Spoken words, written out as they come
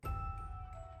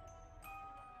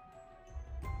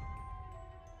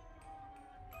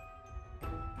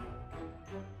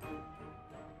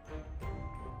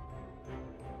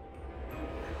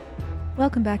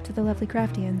Welcome back to the Lovely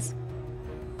Craftians.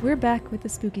 We're back with the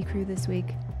spooky crew this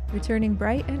week, returning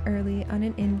bright and early on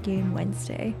an in-game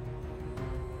Wednesday.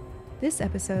 This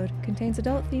episode contains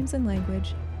adult themes and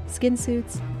language, skin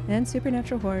suits, and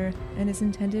supernatural horror, and is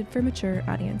intended for mature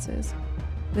audiences.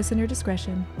 Listener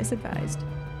discretion is advised.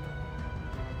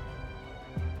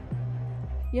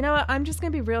 You know what? I'm just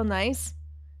going to be real nice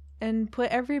and put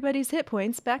everybody's hit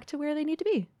points back to where they need to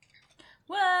be.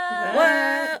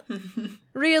 What?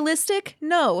 Realistic?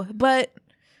 No, but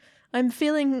I'm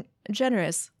feeling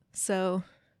generous, so...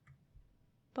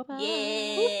 Bye-bye.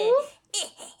 Yeah.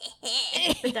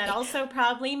 But that also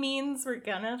probably means we're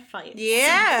gonna fight.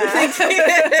 Yeah.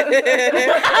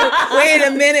 Wait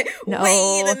a minute. No.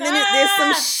 Wait a minute. There's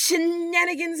some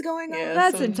shenanigans going on. Yeah.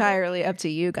 That's entirely up to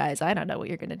you guys. I don't know what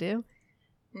you're gonna do.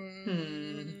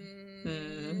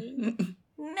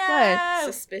 No. What?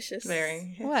 Suspicious.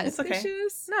 Very. What? It's okay.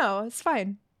 Suspicious? No, it's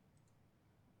fine.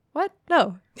 What?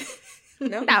 No.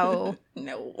 No. No.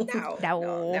 No. No.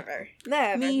 No. Never.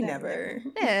 Never. Me never.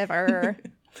 Never.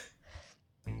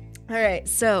 All right,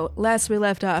 so last we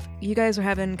left off, you guys were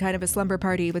having kind of a slumber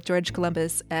party with George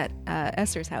Columbus at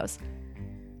Esther's house.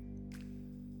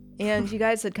 And you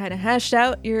guys had kind of hashed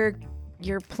out your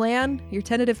plan, your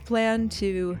tentative plan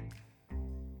to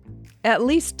at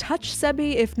least touch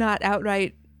Sebi, if not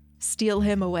outright steal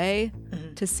him away,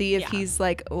 to see if he's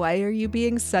like, why are you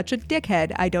being such a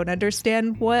dickhead? I don't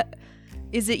understand what...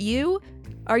 Is it you?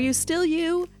 Are you still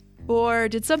you? Or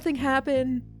did something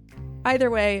happen?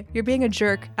 Either way, you're being a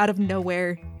jerk out of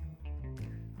nowhere.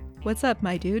 What's up,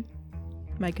 my dude?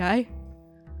 My guy?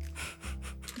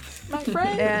 My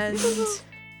friend. And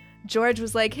George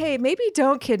was like, hey, maybe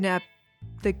don't kidnap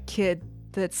the kid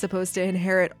that's supposed to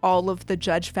inherit all of the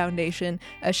Judge Foundation,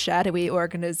 a shadowy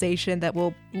organization that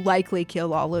will likely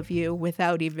kill all of you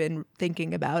without even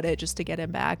thinking about it, just to get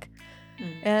him back.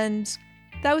 And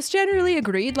that was generally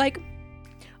agreed. Like,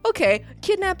 okay,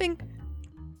 kidnapping,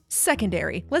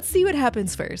 secondary. Let's see what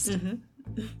happens first.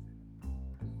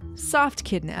 Soft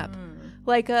kidnap.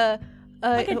 Like a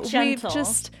gentle. we've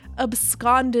just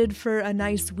absconded for a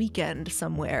nice weekend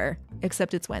somewhere,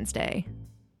 except it's Wednesday.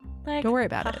 Like, Don't worry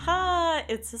about it. Haha,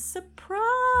 it's a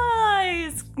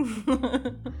surprise.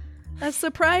 A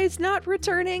surprise not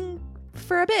returning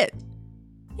for a bit.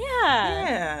 Yeah.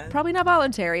 Yeah. Probably not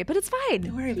voluntary, but it's fine.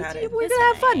 Don't worry about it. We're It's gonna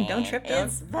have fun. fine. Don't trip, though.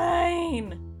 It's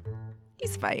fine.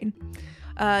 He's fine.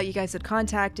 You guys had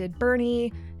contacted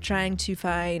Bernie, trying to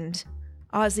find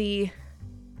Ozzy,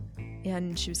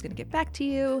 and she was going to get back to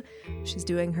you. She's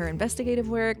doing her investigative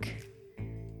work.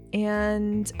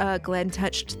 And Glenn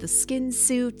touched the skin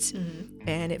suit,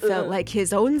 and it felt like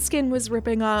his own skin was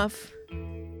ripping off.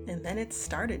 And then it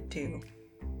started to.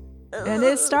 And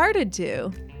it started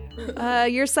to.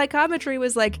 Your psychometry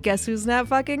was like, guess who's not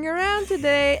fucking around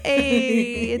today?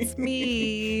 Hey, it's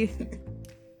me.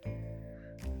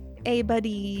 Hey,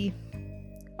 buddy.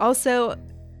 Also,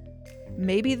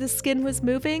 maybe the skin was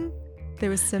moving. There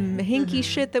was some hinky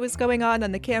shit that was going on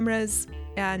the cameras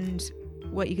and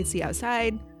what you could see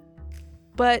outside.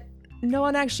 But no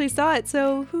one actually saw it,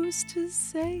 so who's to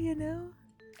say, you know?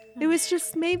 It was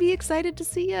just maybe excited to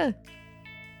see you.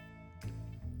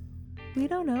 We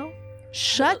don't know.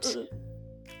 Shut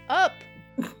up.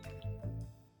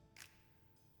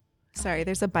 Sorry,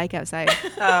 there's a bike outside.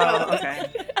 Oh, okay.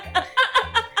 I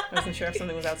wasn't sure if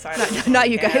something was outside. Not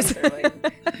you guys. I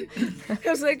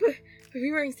was like,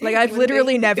 we weren't Like, I've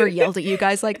literally never yelled at you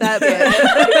guys like that. But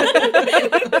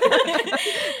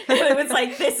It was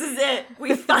like, this is it.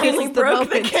 We finally is the broke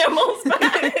the moment. camel's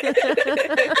back.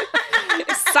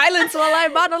 Silence while I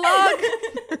monologue.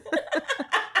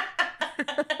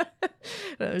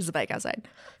 There's a bike outside.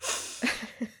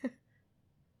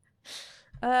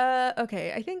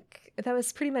 Okay, I think that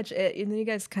was pretty much it. And then you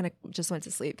guys kind of just went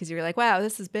to sleep because you were like, wow,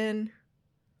 this has been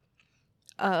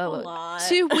A lot.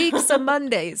 2 weeks of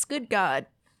Mondays. Good God.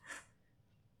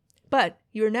 But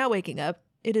you are now waking up.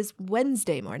 It is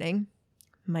Wednesday morning,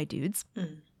 my dudes.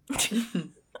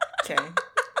 Okay.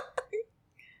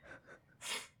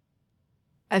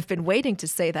 I've been waiting to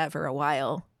say that for a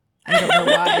while. I don't know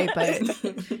why, but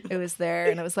it was there.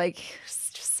 And I was like,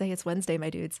 just say it's Wednesday, my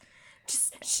dudes.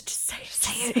 Just say it.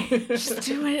 Say it. Just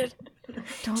do it.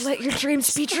 Don't let your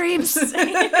dreams be dreams.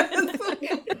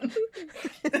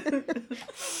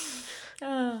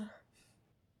 All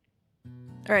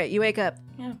right, you wake up.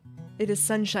 Yeah. It is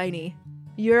sunshiny.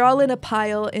 You're all in a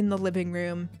pile in the living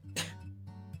room.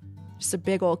 Just a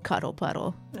big old cuddle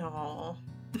puddle. Aw.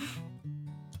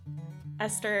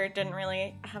 Esther didn't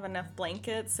really have enough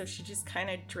blankets, so she just kind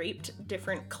of draped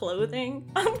different clothing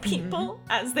on people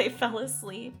as they fell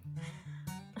asleep.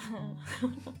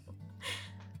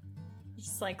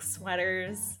 just like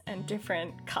sweaters and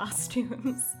different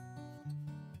costumes.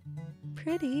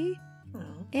 Pretty. Oh,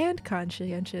 And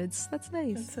conscientious. That's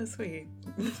nice. that's so sweet.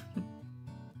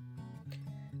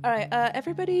 All right,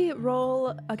 everybody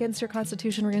roll against your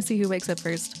constitution. We're going to see who wakes up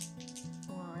first.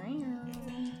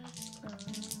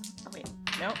 Wait,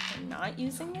 no, I'm not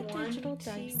using the digital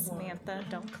dice, Samantha.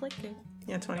 Don't click it.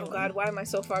 Yeah, 21. Oh god, why am I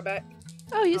so far back?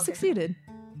 Oh, you Okay. succeeded.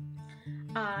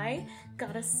 I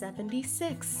got a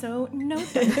 76, so no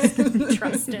dice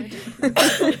trusted.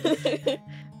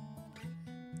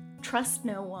 Trust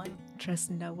no one. Trust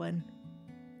no one.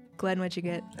 Glenn, what'd you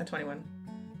get? A 21.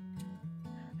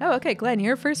 Oh, okay, Glenn,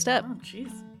 you're first up. Oh,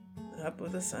 jeez. Up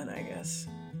with the sun, I guess.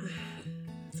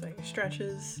 So he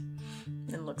stretches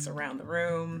and looks around the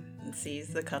room and sees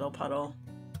the cuddle puddle.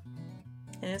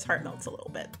 And his heart melts a little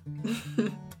bit.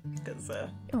 Because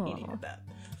he Aw. needed that.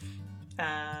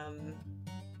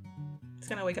 He's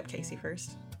gonna wake up Casey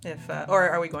first. Or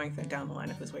are we going down the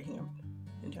line of who's waking up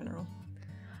in general?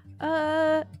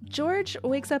 George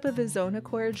wakes up of his own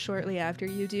accord shortly after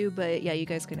you do, but yeah, you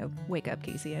guys kind of wake up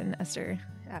Casey and Esther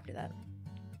after that.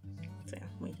 So yeah,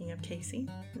 waking up Casey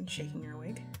and shaking her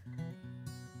awake.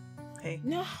 Hey.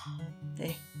 No.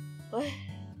 Hey. What?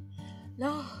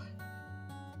 No.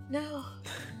 No.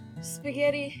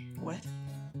 Spaghetti. What?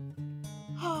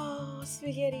 Oh,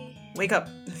 spaghetti. Wake up!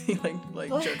 He like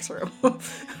What? jerks her.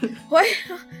 What?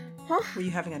 Huh? Were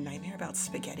you having a nightmare about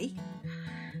spaghetti?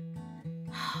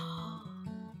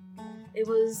 It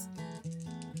was.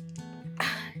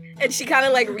 And she kind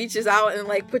of like reaches out and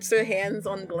like puts her hands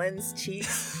on Glenn's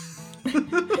cheeks.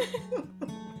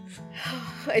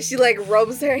 And she like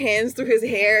rubs her hands through his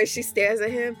hair as she stares at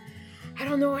him. I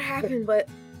don't know what happened, but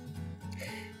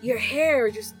your hair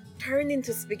just turned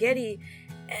into spaghetti,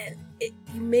 and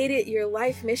you made it your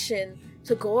life mission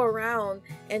to go around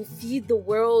and feed the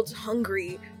world's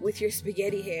hungry with your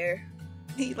spaghetti hair.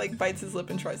 He like bites his lip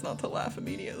and tries not to laugh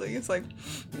immediately. It's like,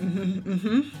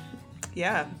 mm-hmm.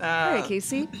 Yeah. All right,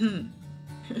 Casey.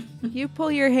 You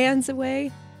pull your hands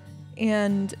away,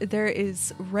 and there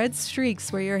is red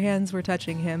streaks where your hands were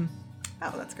touching him.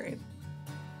 Oh, that's great.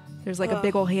 There's like a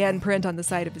big old handprint on the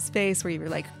side of his face where you were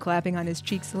like clapping on his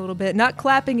cheeks a little bit. Not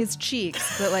clapping his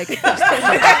cheeks, but like.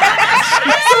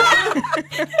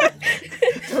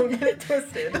 Don't get it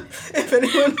twisted. If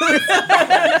anyone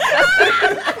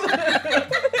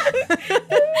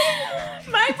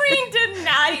My brain did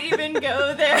not even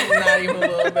go there. not even a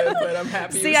little bit, but I'm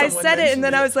happy. See, I said it, and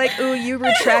then I was like, "Ooh, you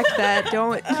retract that.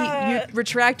 Don't you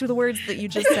retract the words that you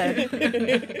just said."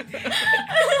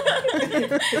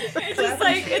 It's just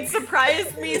like, it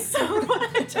surprised me so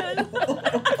much.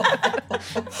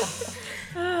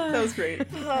 That was great.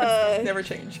 Never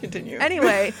change. Continue.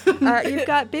 Anyway, you've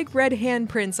got big red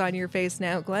handprints on your face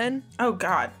now, Glenn. Oh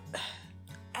God.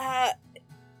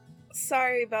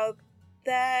 Sorry about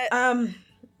that. And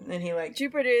he like.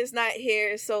 Jupiter is not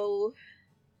here, so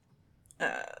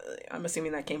I'm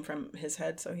assuming that came from his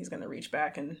head, so he's gonna reach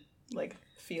back and like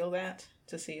feel that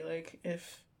to see like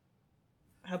if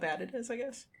how bad it is, I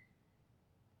guess.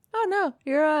 Oh no,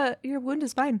 your wound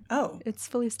is fine. Oh. It's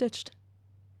fully stitched.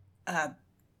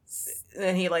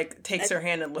 Then he like takes her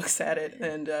hand and looks at it,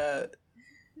 and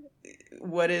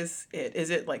what is it? Is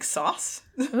it like sauce?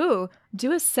 Ooh,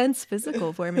 do a sense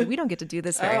physical for me. We don't get to do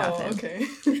this very often. Okay.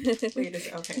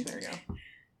 Wait, okay, there we go.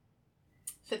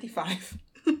 55.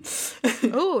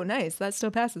 Oh, nice. That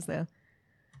still passes though.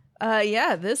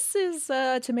 Yeah, this is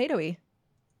tomatoey.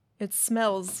 It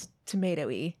smells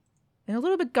tomatoey and a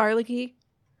little bit garlicky.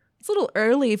 It's a little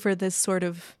early for this sort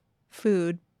of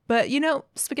food, but you know,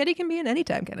 spaghetti can be an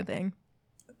anytime kind of thing.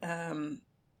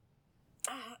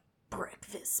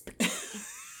 Breakfast spaghetti.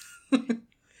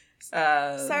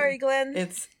 sorry, Glenn.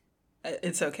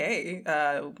 It's okay.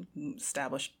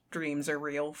 Established dreams are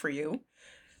real for you.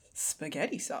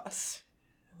 Spaghetti sauce.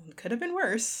 Could have been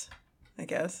worse, I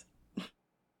guess.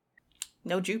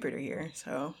 No Jupiter here,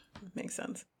 so it makes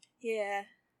sense. Yeah.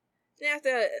 You have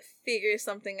to figure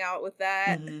something out with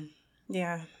that. Mm-hmm.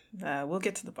 Yeah, we'll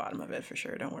get to the bottom of it for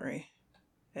sure, don't worry.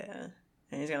 Yeah.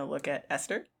 And he's gonna look at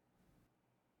Esther.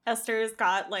 Esther's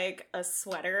got like a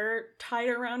sweater tied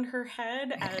around her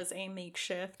head as a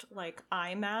makeshift like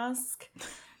eye mask.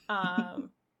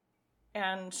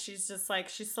 And she's just like,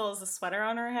 she still has a sweater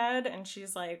on her head, and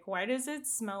she's like, why does it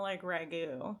smell like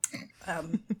ragu?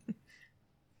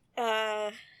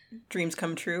 Dreams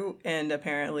come true, and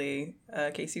apparently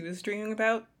Casey was dreaming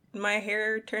about my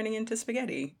hair turning into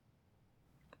spaghetti.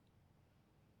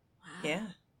 Wow.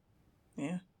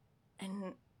 Yeah.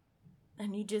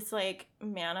 And you just like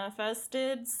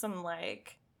manifested some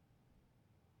like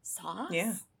sauce?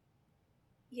 Yeah.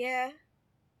 Yeah.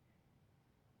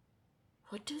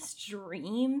 what does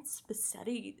dream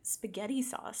spaghetti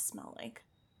sauce smell like?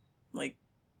 Like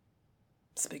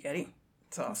spaghetti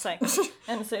sauce. It's like,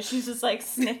 and so she's just like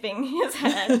sniffing his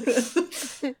head.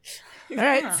 All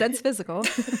right, sense physical.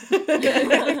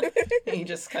 And he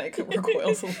just kind of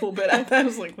recoils a little bit. I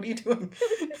was like, what are you doing?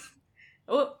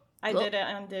 Oh, I did it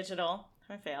on digital.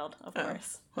 I failed, of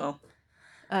course. Well.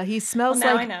 He smells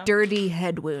like dirty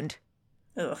head wound.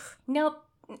 Ugh. Nope.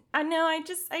 I know. I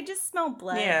just smell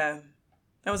blood. Yeah.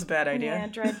 That was a bad idea. Yeah,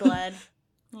 dry blood.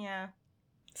 Yeah.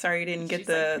 Sorry you didn't get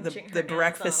the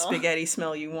breakfast spaghetti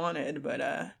smell you wanted,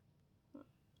 but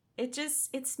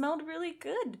it smelled really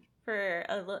good for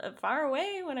far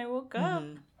away when I woke up.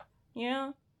 You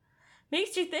know,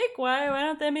 makes you think, why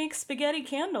don't they make spaghetti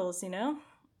candles? You know,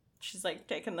 she's like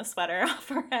taking the sweater off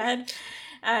her head,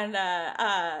 and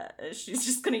she's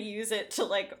just gonna use it to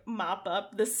like mop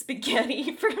up the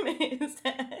spaghetti from his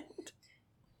head.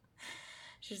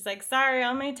 She's like, sorry,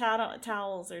 all my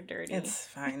towels are dirty. It's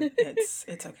fine. It's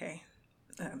okay.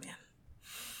 Oh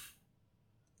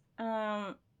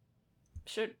man.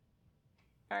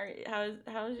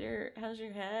 How's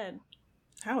your head?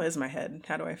 How is my head?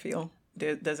 How do I feel?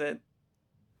 Did it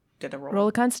roll? Roll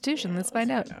a Constitution. Let's find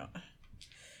out.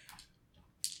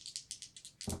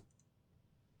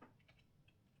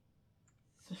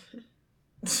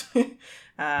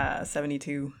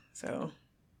 72. So.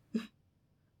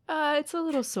 It's a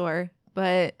little sore,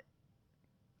 but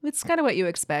it's kind of what you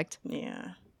expect.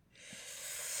 Yeah.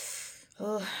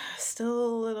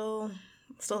 Still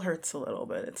hurts a little,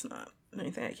 but it's not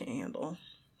anything I can't handle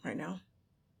right now.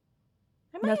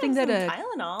 I might have some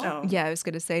Tylenol. Oh. Yeah, I was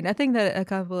gonna say nothing that a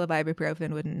couple of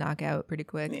ibuprofen wouldn't knock out pretty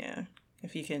quick. Yeah,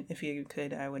 if you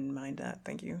could, I wouldn't mind that.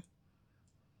 Thank you.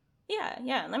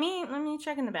 Yeah. Let me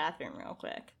check in the bathroom real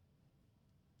quick.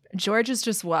 George is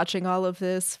just watching all of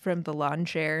this from the lawn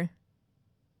chair.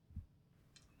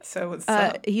 So what's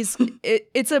up?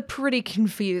 It's a pretty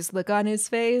confused look on his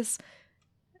face,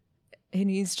 and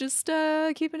he's just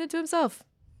keeping it to himself.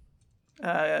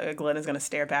 Glenn is going to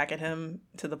stare back at him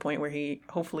to the point where he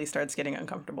hopefully starts getting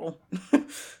uncomfortable.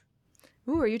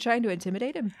 Ooh, are you trying to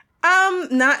intimidate him?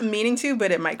 Not meaning to,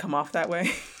 but it might come off that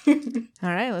way.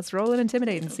 All right, let's roll an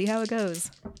intimidate and see how it goes.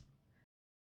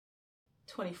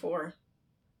 24.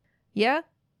 Yeah?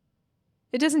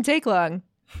 It doesn't take long.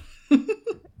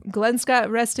 Glenn's got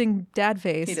resting dad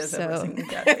face. He does have resting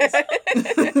dad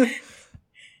face.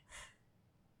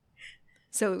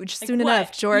 So just soon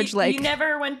enough, George, you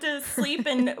never went to sleep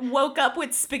and woke up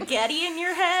with spaghetti in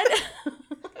your head?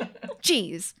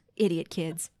 Jeez, idiot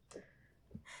kids.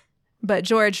 But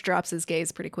George drops his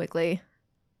gaze pretty quickly.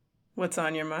 What's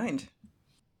on your mind?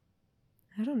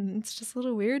 I don't know, it's just a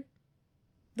little weird.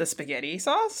 The spaghetti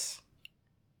sauce?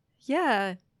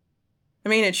 Yeah. I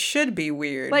mean, it should be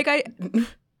weird. Like,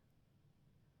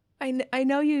 I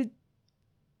know you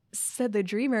said the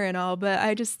dreamer and all, but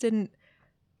I just didn't...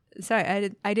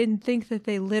 Sorry, I didn't think that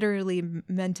they literally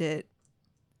meant it.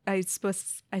 I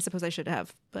suppose I should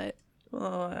have, but...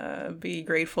 Well, be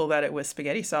grateful that it was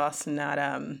spaghetti sauce, not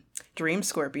dream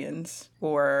scorpions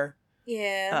or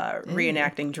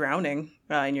reenacting drowning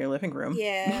in your living room.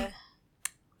 Yeah.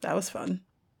 That was fun.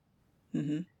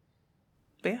 Mm-hmm.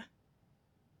 But yeah.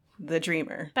 The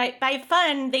dreamer. By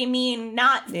fun, they mean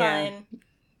not fun.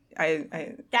 Yeah.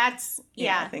 That's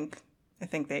I think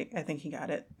he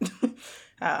got it.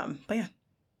 But yeah.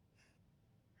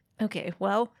 Okay,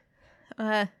 well,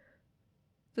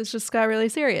 this just got really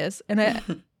serious, and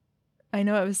I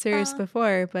know it was serious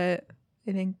before, but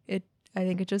I think it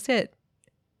just hit.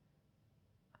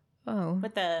 Oh,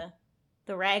 with the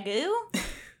ragu?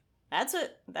 That's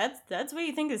what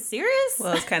you think is serious?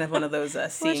 Well, it's kind of one of those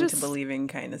seeing to believing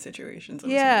kind of situations.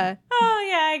 Yeah. Oh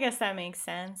yeah, I guess that makes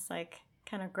sense. Like,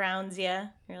 kind of grounds you.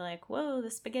 You're like, whoa,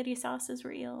 the spaghetti sauce is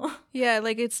real. Yeah,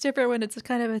 like it's different when it's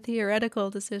kind of a theoretical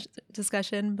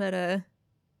discussion, but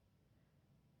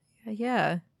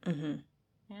yeah. Mm-hmm.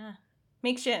 Yeah,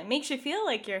 makes you feel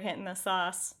like you're hitting the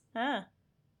sauce, huh?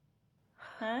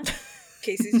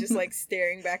 Casey's just like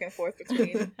staring back and forth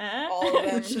between all of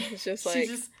them. It's just like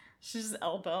she's just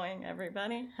elbowing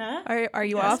everybody, huh? Are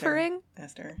you offering?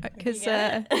 Esther, because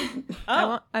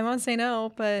I won't say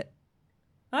no, but.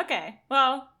 Okay,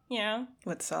 well, you know.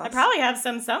 What sauce? I probably have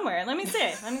some somewhere. Let me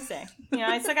see. You know,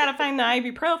 I still gotta find the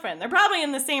ibuprofen. They're probably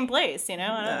in the same place, you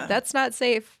know? That's not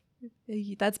safe.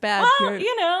 That's bad. Well,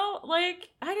 you know, like,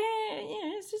 I didn't, you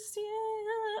know, it's just,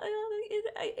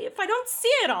 if I don't see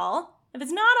it all, if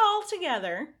it's not all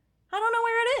together, I don't know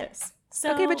where it is.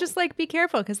 So okay, but just, like, be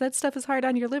careful, because that stuff is hard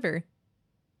on your liver.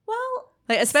 Well.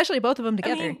 Like, especially both of them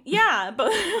together. I mean, yeah,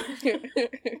 but.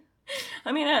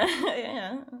 I mean,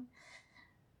 yeah.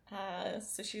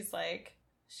 So she's like,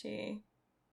 she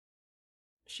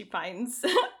finds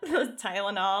the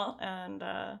Tylenol and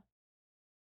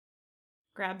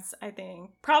grabs, I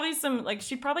think, probably some, like,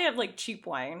 she'd probably have, like, cheap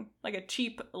wine. Like, a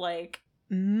cheap, like,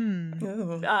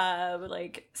 Oh.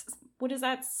 like, what is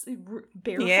that?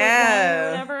 Barefoot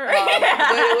Yeah. wine or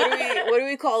whatever? What do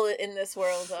we call it in this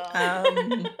world?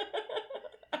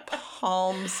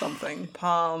 Palm something.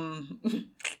 Palm.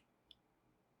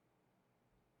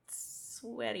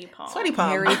 Sweaty palm. Sweaty palm.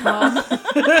 Hairy palm. I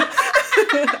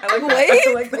like that. Wait.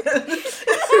 I like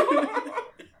that.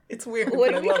 It's weird,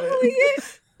 What but I are we love calling it.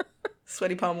 it?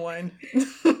 Sweaty palm wine.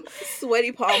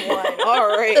 Sweaty palm wine. All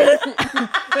right.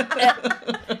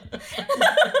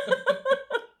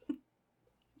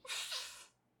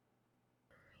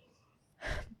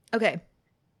 Okay.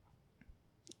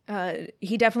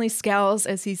 He definitely scowls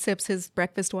as he sips his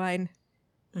breakfast wine.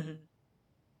 Mhm.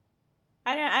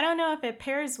 I don't know if it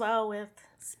pairs well with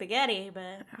spaghetti,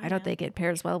 but I don't think it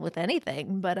pairs well with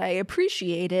anything, but I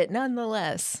appreciate it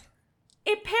nonetheless.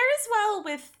 it pairs well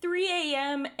with 3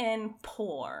 a.m. and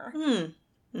pour.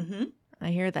 Mm-hmm. I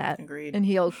hear that. Agreed. And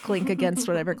he'll clink against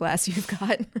whatever glass you've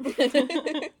got.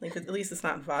 Like, at least it's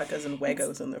not vodkas and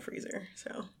Wegos in the freezer.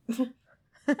 So.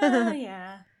 Oh,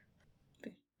 yeah.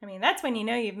 I mean, that's when you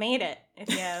know you've made it, if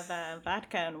you have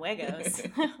vodka and Wegos.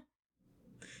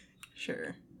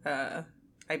 Sure.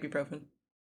 Ibuprofen.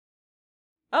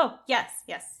 Oh, yes.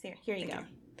 Here you Thank go. you.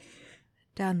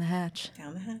 Down the hatch.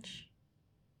 Down the hatch.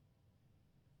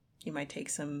 You might take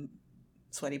some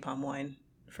sweaty palm wine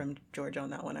from George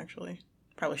on that one, actually.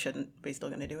 Probably shouldn't, but he's still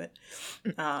going to do it.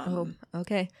 Oh,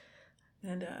 okay.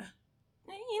 And,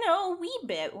 You know, a wee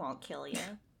bit won't kill you.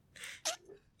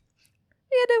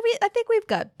 Yeah, no, I think we've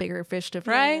got bigger fish to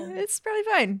fry. Yeah. It's probably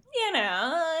fine. You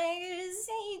know,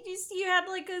 you had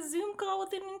like a Zoom call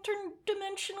with an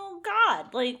interdimensional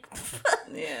god. Like,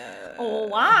 yeah.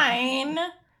 wine,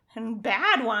 and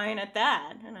bad wine at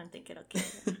that. I don't think it'll kill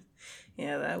you.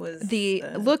 Yeah, that was... The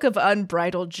look of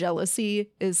unbridled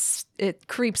jealousy it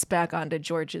creeps back onto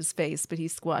George's face, but he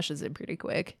squashes it pretty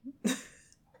quick.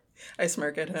 I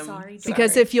smirk at him. Sorry, George.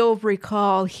 Because if you'll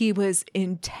recall, he was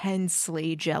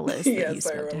intensely jealous that Yes, you I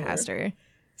spoke to remember. Haster.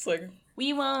 It's like...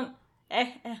 We won't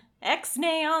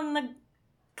ex-nay on the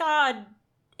god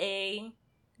a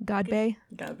God Bay?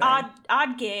 God, bad.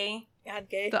 odd gay. God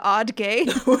gay. The odd gay?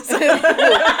 What's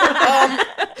that?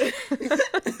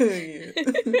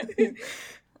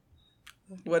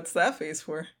 What's that face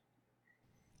for?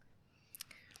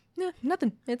 No,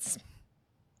 nothing. It's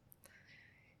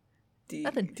Do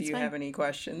Nothing. Do It's you fine. have any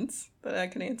questions that I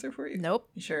can answer for you? nope.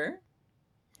 You sure?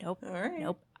 Nope. All right.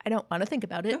 Nope. I don't want to think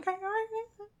about it. Okay, all right.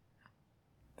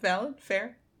 Valid,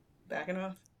 fair. Backing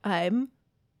off. I'm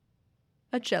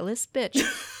a jealous bitch.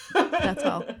 That's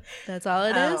all. That's all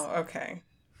it is. Oh, okay.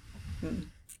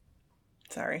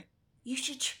 Sorry. You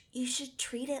should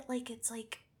treat it like it's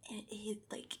like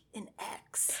an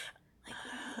ex. Like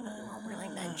we won't really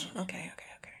mention. Okay.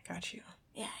 Got you.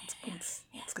 Yeah.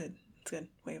 It's good. It's a good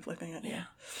way of looking at it.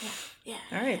 Yeah.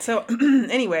 All right. So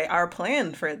anyway, our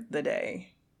plan for the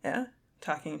day. Yeah.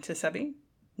 Talking to Sebi.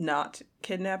 Not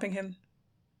kidnapping him.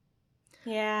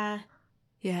 Yeah.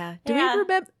 Yeah. Do Yeah. we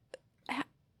remember?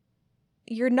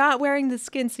 You're not wearing the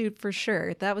skin suit for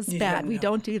sure. That was Yeah, bad. We no.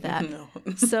 don't do that. No.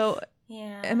 So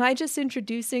Yeah. am I just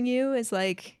introducing you as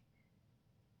like,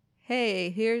 hey,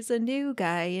 here's a new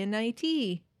guy in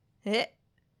IT. Eh.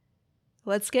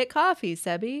 Let's get coffee,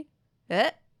 Sebi.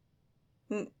 Eh.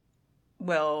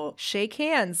 Well, Shake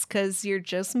hands, because you're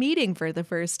just meeting for the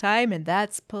first time, and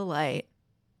that's polite.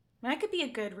 That could be a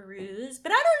good ruse,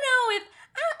 but I don't know if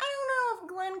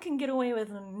Glenn can get away with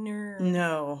a nerd.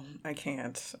 no, I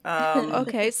can't.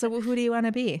 Okay, so who do you want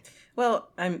to be? Well,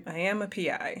 I am a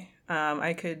PI.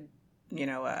 I could,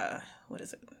 what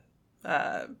is it?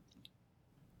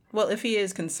 Well, if he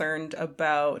is concerned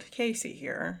about Casey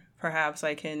here, perhaps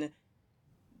I can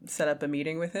set up a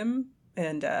meeting with him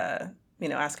and,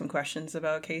 ask him questions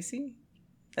about Casey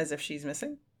as if she's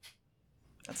missing.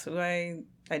 That's who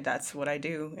that's what I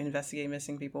do, investigate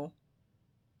missing people.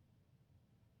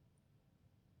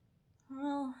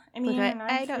 Well, I mean, Look,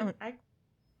 I don't-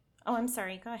 Oh, I'm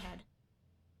sorry. Go ahead.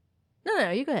 No,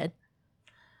 you go ahead.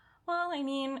 Well, I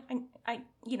mean, I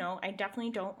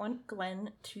definitely don't want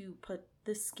Glenn to put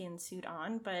the skin suit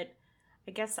on, but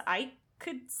I guess I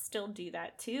could still do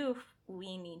that too if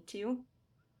we need to.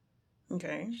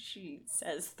 Okay. She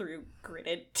says through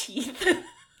gritted teeth.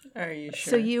 Are you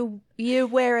sure? So you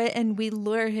wear it, and we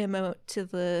lure him out to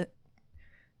the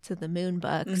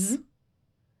Moonbucks,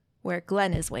 where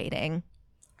Glenn is waiting,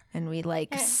 and we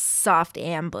Eh. soft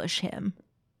ambush him.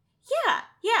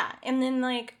 Yeah, and then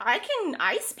like I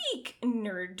speak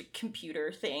nerd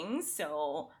computer things,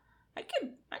 so I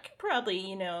could probably,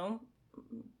 you know,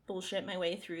 bullshit my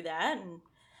way through that and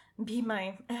be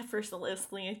my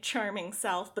effortlessly charming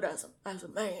self, but as a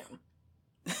man.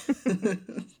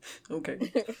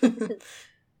 Okay.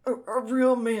 A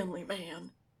real manly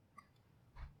man.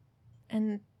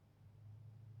 And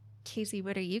Casey,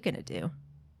 what are you gonna do?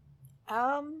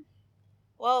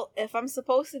 Well, if I'm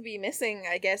supposed to be missing,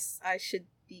 I guess I should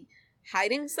be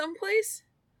hiding someplace?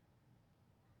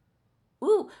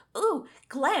 Ooh,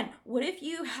 Glenn, what if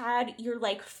you had your,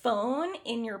 like, phone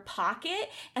in your pocket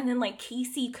and then, like,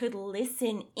 Casey could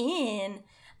listen in,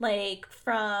 like,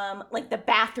 from, like, the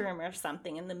bathroom or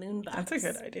something in the moonbox? That's a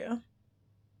good idea.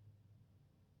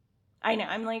 I know,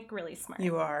 I'm, like, really smart.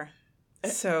 You are.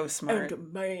 So smart. And a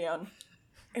man.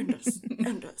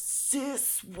 And a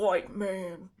cis white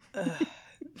man.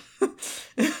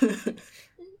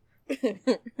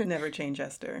 Never change,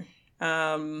 Esther.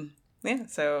 Yeah,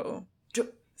 so...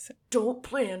 Don't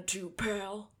plan to,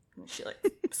 pal. And she, like,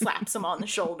 slaps him on the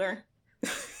shoulder.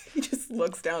 He just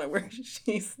looks down at where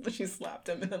she slapped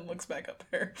him and then looks back up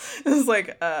at her. It's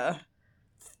like,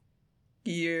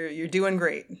 you're doing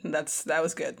great. That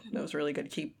was good. That was really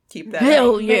good. Keep that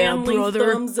Hell up. yeah, Manly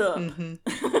brother. thumbs up. Mm-hmm.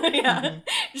 Yeah, Mm-hmm.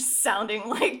 just sounding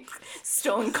like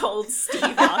Stone Cold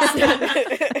Steve Austin.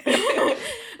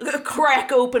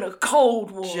 Crack open a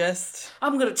cold one.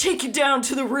 I'm gonna take you down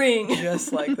to the ring.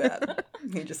 Just like that.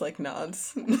 He just like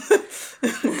nods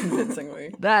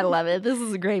convincingly. I love it. This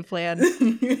is a great plan.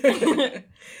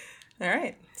 All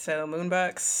right. So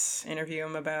Moonbucks, interview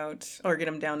him about, or get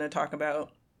him down to talk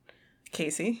about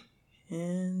Casey.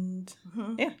 And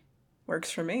yeah,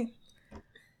 works for me.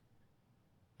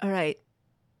 All right.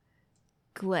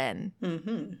 Glenn,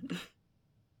 Mm-hmm.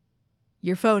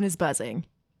 your phone is buzzing.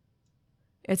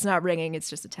 It's not ringing, it's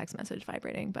just a text message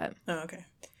vibrating, but Oh, okay.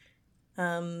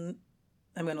 I'm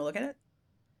going to look at it.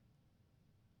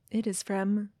 it is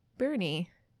from Bernie.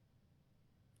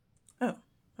 Oh,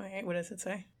 all right. What does it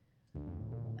say?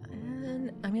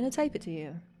 And I'm going to type it to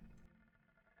you.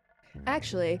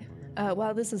 Actually,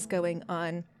 while this is going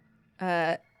on,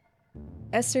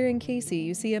 Esther and Casey,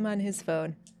 you see him on his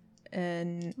phone.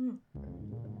 And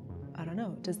I don't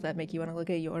know, does that make you want to look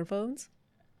at your phones?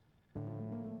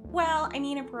 Well, I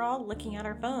mean, if we're all looking at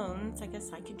our phones, I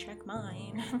guess I could check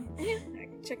mine. Yeah, I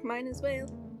can check mine as well.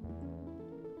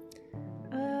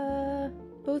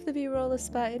 Both of you roll a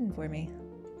spot hidden for me.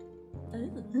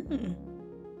 Mm.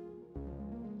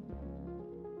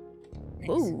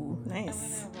 Ooh.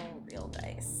 Nice. I'm gonna roll real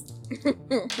dice.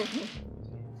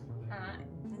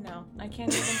 No, I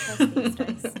can't even trust these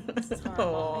dice. This is horrible.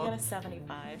 Aw. I got a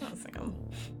 75. I'll sing 'em.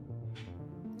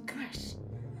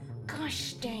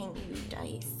 Gosh dang you,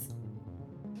 dice.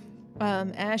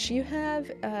 Ash, you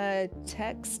have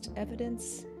text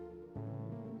evidence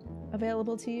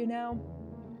available to you now,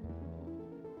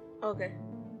 Okay.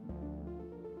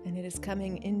 and it is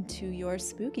coming into your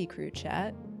Spooky Crew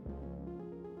chat.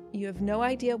 You have no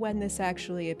idea when this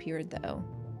actually appeared, though.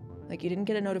 Like, you didn't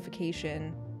get a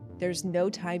notification. There's no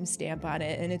timestamp on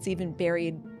it, and it's even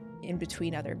buried in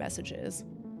between other messages.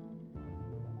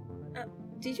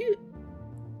 Did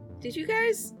you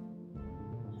guys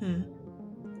Hmm.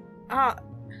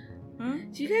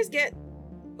 did you guys get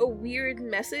a weird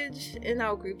message in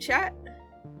our group chat?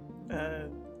 I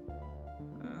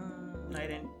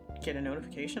didn't get a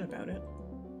notification about it.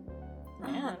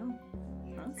 Yeah,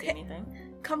 I don't see anything.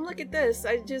 Come look at this.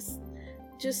 I just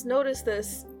noticed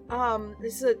this.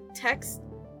 This is a text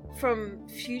from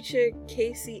future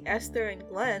Casey, Esther, and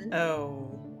Glenn.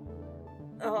 Oh.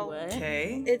 Oh, What?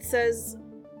 Okay. it says,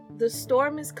 "The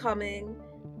storm is coming.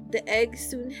 The eggs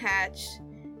soon hatch.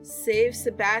 Save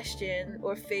Sebastian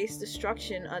or face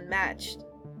destruction unmatched."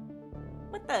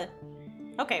 What the?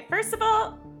 Okay, first of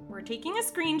all, we're taking a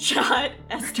screenshot.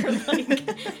 Esther,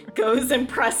 like, goes and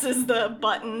presses the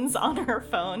buttons on her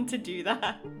phone to do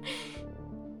that.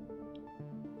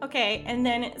 Okay, and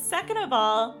then second of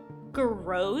all,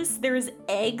 gross. There's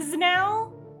eggs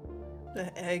now?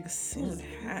 The eggs soon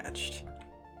hatched.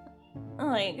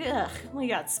 Like, ugh, we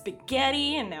got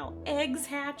spaghetti and now eggs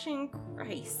hatching.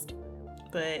 Christ.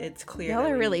 But it's clear. Y'all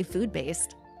that are we- really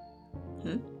food-based.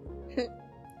 Hmm?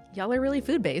 Y'all are really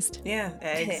food-based. Yeah,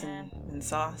 eggs and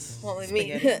sauce. Only me.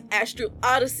 spaghetti. Astral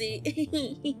Odyssey.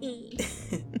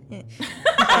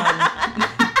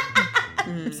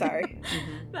 I'm sorry.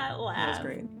 Mhm. That That laugh. was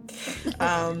great.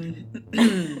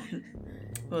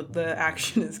 Well, the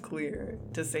action is clear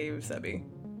to save Sebi.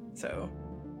 So,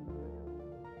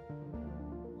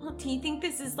 Well, do you think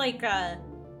this is like a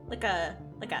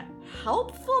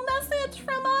helpful message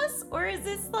from us, or is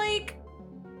this like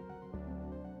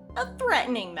a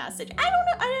threatening message. I don't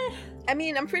know. I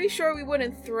mean, I'm pretty sure we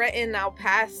wouldn't threaten our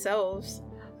past selves.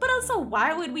 But also,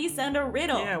 why would we send a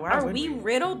riddle? Yeah, why Are would we we?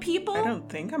 riddle people? I don't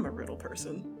think I'm a riddle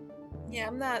person. Yeah,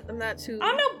 I'm not too.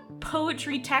 I'm no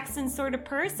poetry texting sort of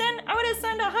person. I would have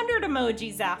sent 100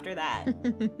 emojis after that.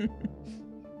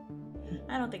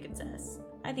 I don't think it's us.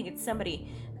 I think it's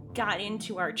somebody got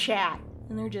into our chat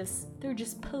and they're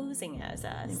just posing as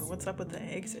us. Yeah, but what's up with the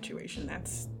egg situation?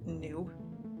 That's new.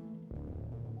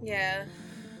 Yeah.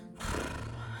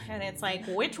 And it's like,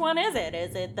 which one is it?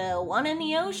 Is it the one in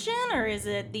the ocean or is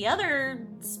it the other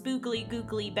spookily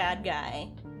gookly bad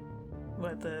guy?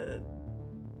 What, the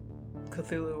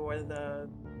Cthulhu or the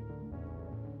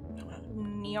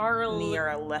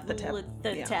Nyarlathotep.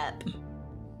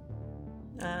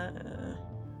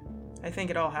 I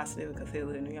think it all has to do with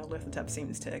Cthulhu. Nyarlathotep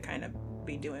seems to kind of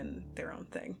be doing their own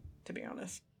thing, to be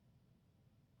honest.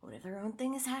 What if their own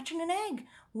thing is hatching an egg?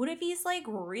 What if he's, like,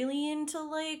 really into,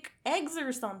 like, eggs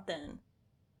or something?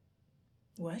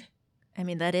 What? I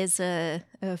mean, that is a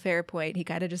fair point. He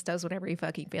kind of just does whatever he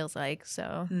fucking feels like,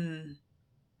 so.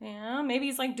 Yeah, maybe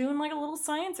he's, like, doing, like, a little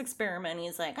science experiment.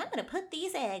 He's like, I'm gonna put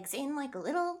these eggs in, like, a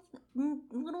little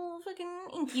fucking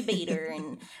incubator,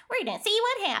 and we're gonna see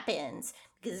what happens.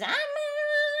 Because I'm a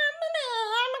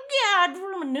god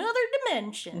from another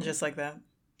dimension. Just like that.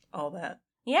 All that.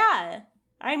 Yeah.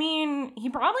 I mean, he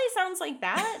probably sounds like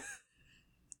that.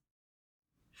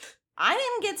 I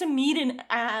didn't get to meet an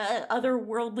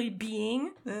otherworldly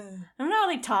being. I don't know how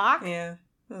they talk. Yeah,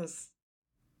 that was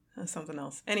something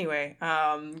else. Anyway,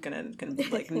 gonna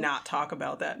like not talk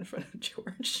about that in front of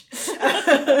George.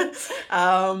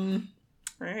 All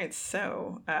right,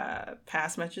 so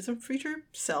past messages of future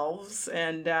selves,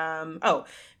 and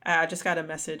I just got a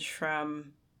message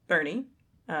from Bernie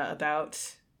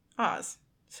about Oz.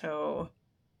 So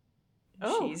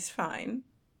she's fine.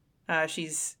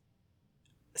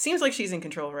 Seems like she's in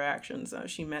control of her actions.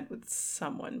 She met with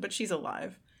someone, but she's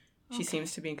alive. She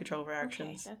seems to be in control of her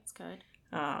actions. Okay, that's good.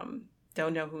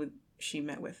 Don't know who she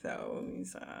met with though.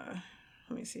 He's let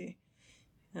me see.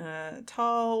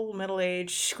 Tall,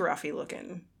 middle-aged, scruffy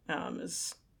looking. And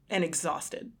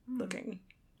exhausted looking.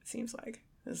 It seems like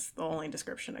is the only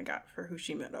description I got for who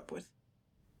she met up with.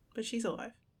 But she's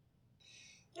alive.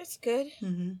 That's good.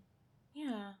 Mm-hmm.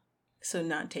 Yeah. So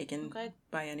not taken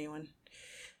by anyone.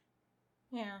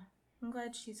 Yeah. I'm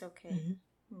glad she's okay. And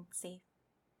safe.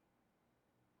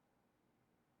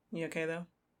 You okay though?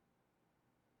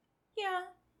 Yeah.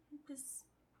 Just,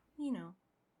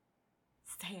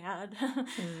 sad. But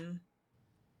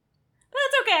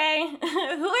it's okay.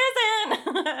 Who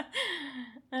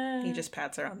isn't? He just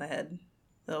pats her on the head.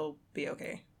 They'll be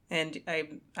okay. And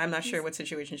I'm not sure what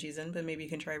situation she's in, but maybe you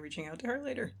can try reaching out to her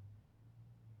later.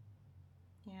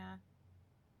 Yeah.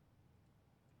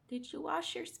 Did you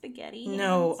wash your spaghetti?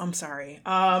 No, I'm sorry.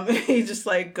 He just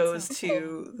like goes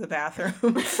to the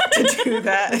bathroom to do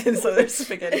that, and so there's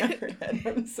spaghetti on her head.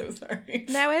 I'm so sorry.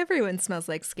 Now everyone smells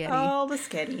like sketty. All the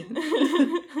sketty.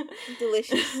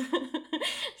 Delicious.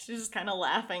 She's just kind of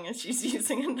laughing as she's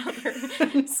using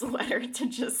another sweater to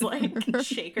just like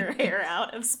shake her hair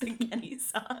out of spaghetti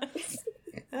sauce.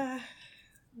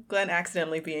 Glenn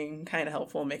accidentally being kind of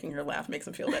helpful, making her laugh makes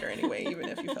him feel better anyway, even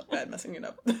if you felt bad messing it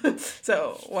up.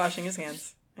 So, washing his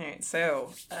hands. All right,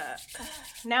 so...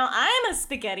 now I'm a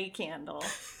spaghetti candle.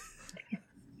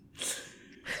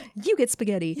 You get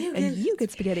spaghetti, you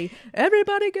get spaghetti.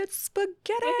 Everybody gets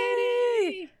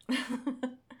spaghetti!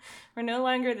 We're no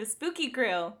longer the spooky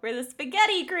crew. We're the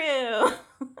spaghetti crew.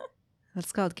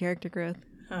 That's called character growth.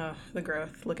 Oh, the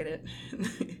growth. Look at it.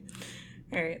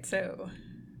 All right, so...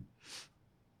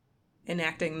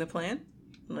 enacting the plan,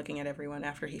 looking at everyone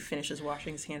after he finishes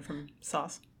washing his hand from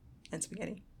sauce and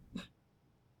spaghetti.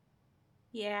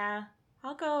 Yeah,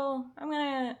 I'll go. I'm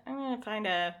gonna find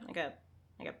a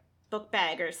book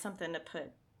bag or something to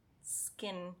put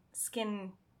skin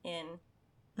in.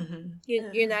 Mm-hmm.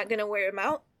 You're not gonna wear them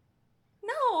out?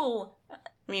 No.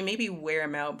 I mean, maybe wear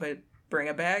him out, but bring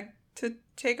a bag to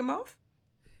take him off.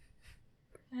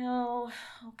 Oh,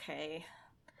 okay.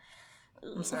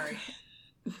 I'm sorry.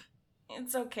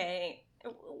 It's okay.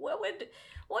 What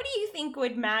do you think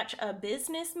would match a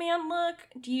businessman look?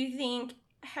 Do you think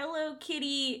Hello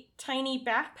Kitty tiny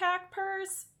backpack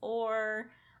purse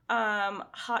or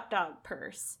hot dog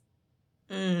purse?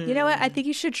 You know what? I think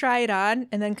you should try it on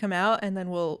and then come out, and then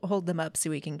we'll hold them up so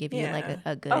we can give you like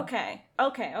a good Okay.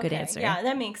 Good answer. Yeah,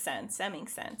 that makes sense.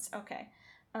 Okay.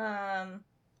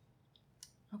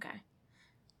 Okay.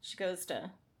 She goes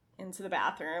into the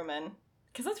bathroom, and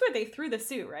because that's where they threw the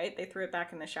suit, right? They threw it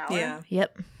back in the shower. Yeah.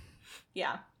 Yep.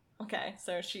 Yeah. Okay.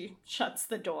 So she shuts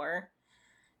the door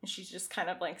And she's just kind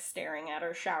of like staring at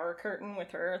her shower curtain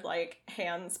with her like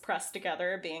hands pressed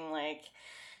together, being like,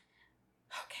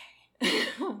 okay,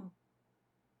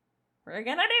 we're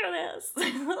gonna do this.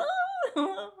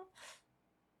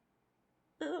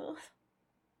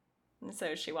 And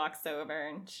so she walks over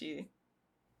and she's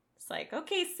like,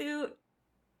 okay, Suit,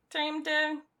 time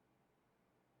to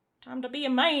be a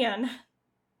man.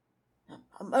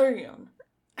 A man.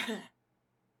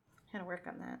 Gotta work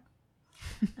on that.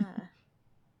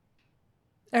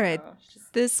 All right. So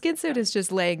The skin suit is just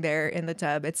laying there in the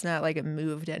tub. It's not like it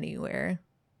moved anywhere.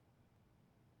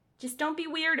 just don't be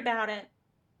weird about it.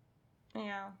 You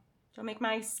know, don't make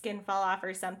my skin fall off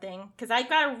or something. Because I've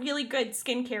got a really good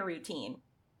skincare routine.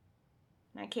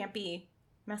 And I can't be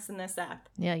messing this up.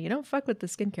 Yeah, you don't fuck with the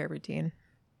skincare routine.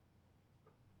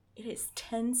 It is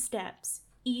 10 steps,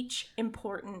 each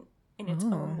important in its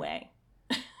own way.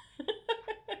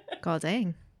 God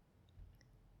dang.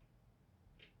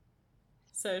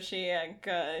 So she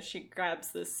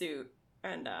grabs the suit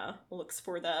and looks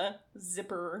for the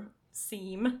zipper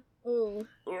seam. Ooh.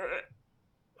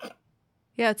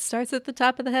 Yeah, it starts at the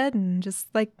top of the head and just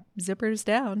like zippers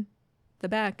down the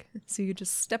back. So you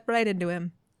just step right into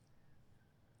him.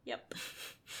 Yep.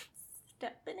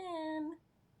 Stepping in.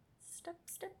 Step,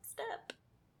 step, step.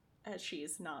 As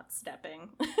she's not stepping.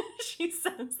 She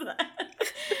says that.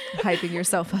 Hyping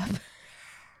yourself up.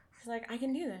 She's like, I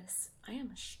can do this. I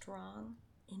am a strong,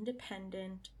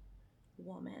 independent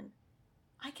woman.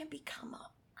 I can become a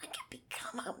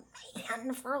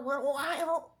man for a little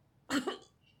while.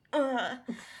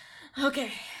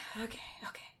 Okay.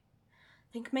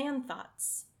 Think man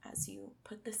thoughts as you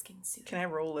put the skin suit. Can I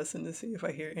roll listen to see if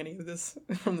I hear any of this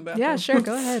from the bathroom? Yeah, sure,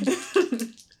 go ahead.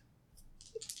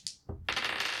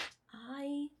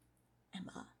 I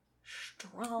am a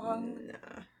strong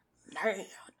man.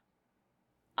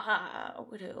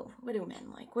 What do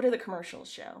men like? What do the commercials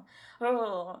show?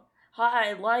 Oh,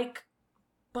 I like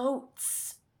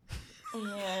boats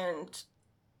and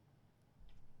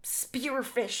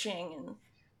spearfishing and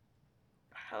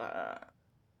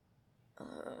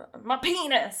my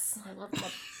penis. I love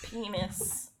my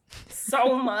penis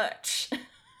so much.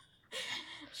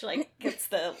 She like gets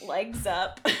the legs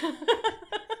up.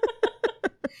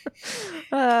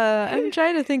 I'm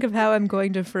trying to think of how I'm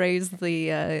going to phrase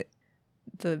the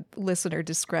listener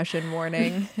discretion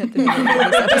warning at the beginning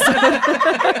of this episode.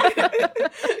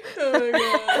 Oh my god.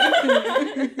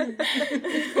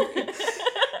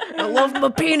 I love my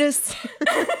penis.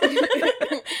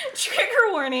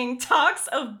 Trigger warning, talks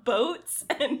of boats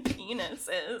and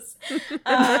penises.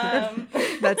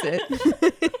 That's it.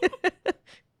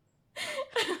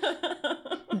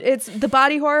 It's the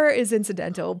body horror is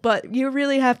incidental, but you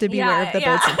really have to beware of the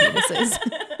boats and penises.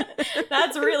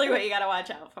 That's really what you gotta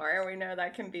watch out for. We know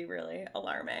that can be really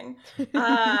alarming.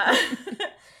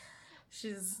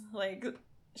 She's like,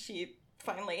 she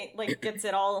finally like gets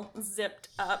it all zipped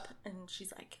up, and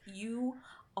she's like, "You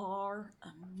are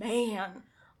a man."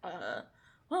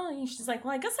 Well, she's like,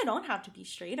 "Well, I guess I don't have to be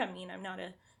straight. I mean, I'm not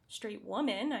a straight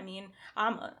woman. I mean,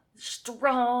 I'm a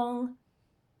strong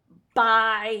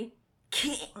bi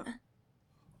king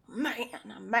man.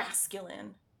 I'm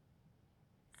masculine."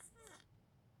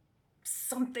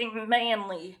 Something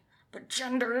manly, but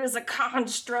gender is a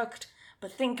construct,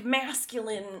 but think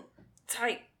masculine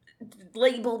type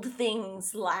labeled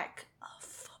things like a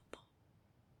football.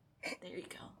 There you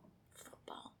go.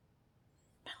 Football.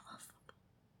 I love football.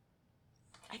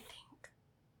 I think.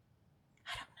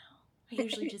 I don't know. I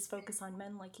usually just focus on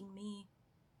men liking me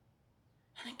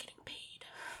and then getting paid.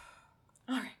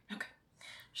 Alright, okay.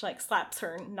 She like slaps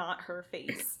her, not her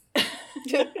face.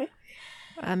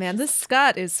 Man, this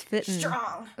Scott is fitting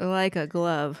Strong. like a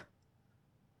glove.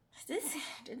 Did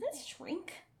this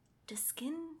shrink? Does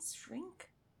skin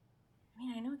shrink? I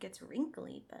mean, I know it gets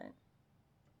wrinkly, but...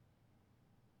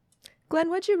 Glenn,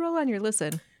 what'd you roll on your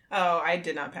listen? Oh, I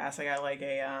did not pass. I got like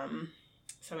a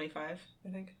 75, I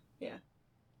think. Yeah.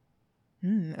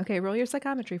 Okay, roll your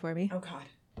psychometry for me. Oh god.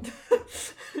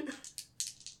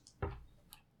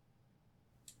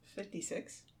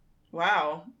 56.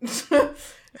 Wow.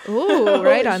 Ooh,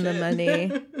 right Holy on the shit. money.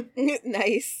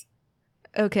 Nice.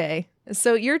 Okay,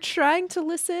 so you're trying to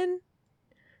listen,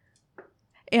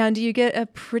 and you get a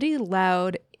pretty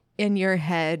loud in your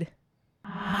head,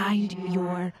 "Mind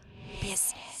your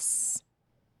business."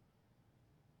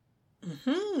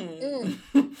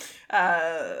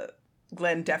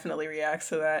 Glenn definitely reacts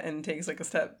to that and takes like a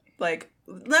step, like,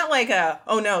 not like a,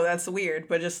 oh no, that's weird,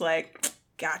 but just like,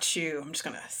 got you. I'm just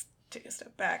gonna take a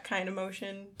step back kind of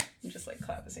motion and just like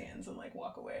clap his hands and like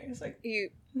walk away. It's like,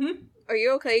 Are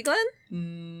you okay, Glenn?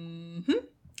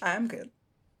 I'm good.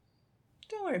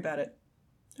 Don't worry about it.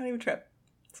 Don't even trip.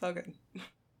 It's all good.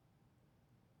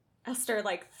 Esther,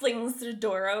 like, flings the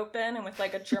door open, and with,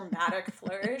 like, a dramatic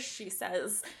flourish, she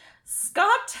says,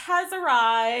 Scott has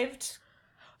arrived.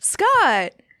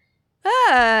 Scott!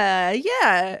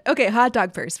 Yeah. Okay, hot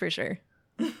dog purse for sure.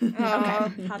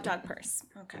 Okay, hot dog purse.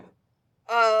 Okay.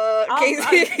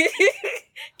 Casey.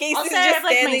 Casey's I'll say just I have,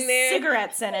 like, standing my there.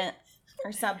 cigarettes in it.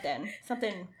 Or something.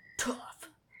 Something tough.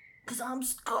 Because I'm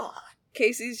Scott.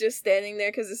 Casey's just standing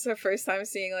there because it's her first time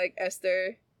seeing, like,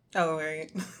 Esther. Oh,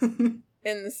 right.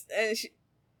 And she,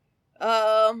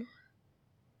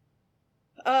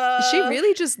 She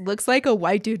really just looks like a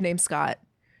white dude named Scott.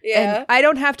 yeah. And I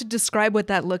don't have to describe what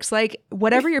that looks like.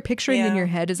 Whatever you're picturing in Yeah. your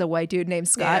head as a white dude named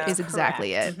Scott Yeah, is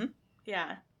exactly correct. it.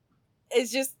 Yeah.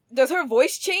 It's just, does her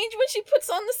voice change when she puts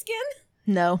on the skin?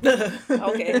 No.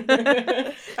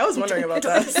 Okay. I was wondering about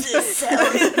that.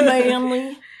 Sound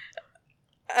manly.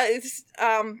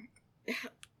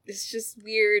 It's just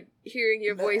weird hearing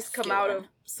your voice come out of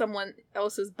someone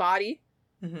else's body.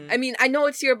 Mhm. I mean, I know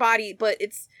it's your body, but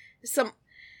it's some.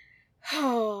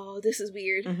 Oh, this is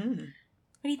weird. Mhm.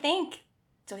 What do you think?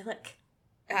 Do I look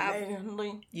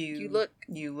manly? You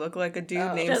look- like a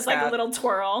dude named Just Scott. like a little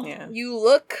twirl. Yeah. You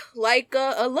look like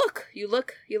a look. You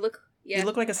look. Yeah. You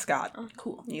look like a Scott. Oh,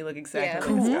 cool. You look exactly Yeah. like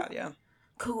Cool. a Scott, yeah.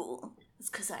 Cool.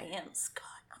 It's because I am Scott.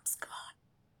 I'm Scott.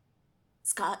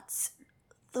 Scott's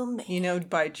the man. You know,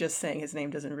 by just saying his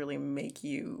name doesn't really make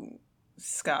you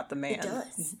Scott the man. It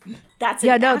does. That's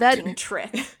Yeah, an no, that- acting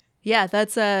trick. Yeah,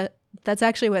 that's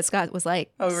actually what Scott was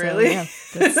like. Oh, So, really? yeah,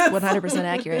 that's 100%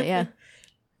 accurate, yeah.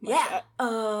 Yeah.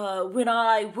 When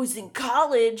I was in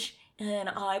college and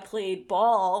I played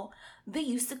ball, they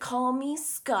used to call me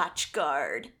Scotch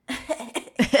Guard.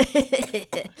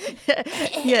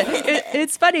 Yeah,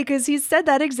 it's funny because he said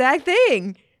that exact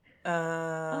thing.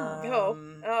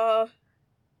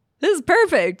 This is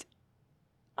perfect.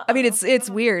 I mean, it's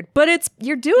weird, but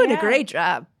you're doing a Yeah. great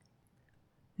job.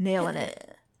 Nailing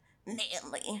it.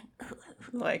 Manly.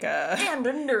 like And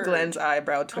a nerd. Glenn's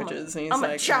eyebrow twitches and he's I'm a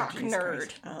like, jock "Oh, geez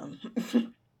nerd." Christ."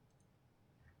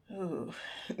 Ooh.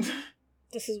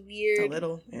 This is A weird.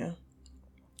 little, yeah.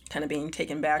 Kind of being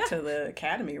taken back to the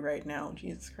academy right now.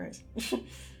 Jesus Christ.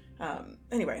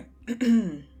 Anyway.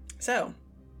 So,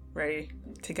 ready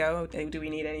to go? Do we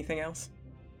need anything else?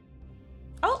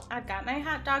 Oh, I've got my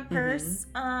hot dog Mm-hmm. purse.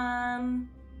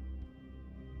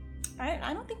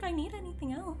 I don't think I need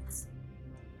anything else.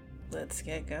 Let's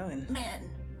get going. Man,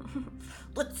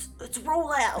 let's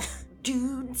roll out,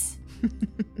 dudes.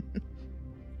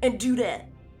 And do that.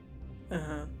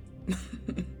 Uh-huh.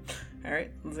 All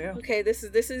right, let's go. Okay, this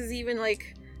is even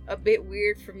like a bit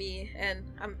weird for me, and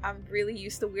I'm really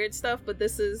used to weird stuff, but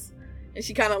this is, and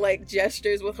she kind of like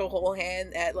gestures with her whole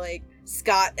hand at like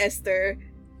Scott, Esther,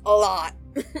 a lot.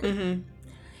 Mm-hmm.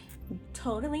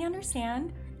 Totally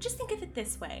understand. Just think of it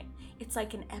this way. It's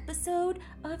like an episode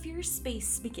of your space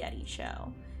spaghetti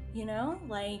show. You know?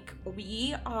 Like,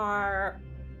 we are,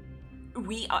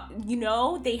 you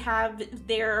know, they have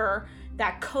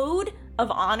that code of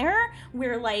honor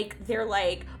where, like, they're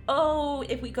like, oh,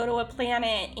 if we go to a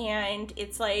planet and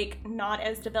it's, like, not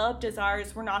as developed as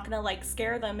ours, we're not gonna, like,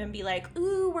 scare them and be like,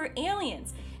 ooh, we're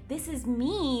aliens. This is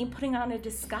me putting on a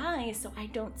disguise so I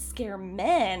don't scare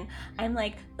men. I'm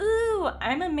like, ooh,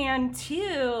 I'm a man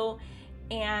too,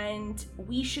 and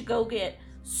we should go get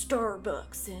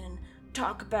Starbucks and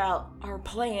talk about our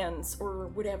plans or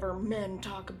whatever men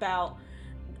talk about.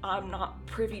 I'm not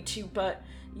privy to, but,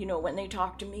 you know, when they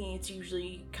talk to me, it's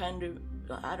usually kind of,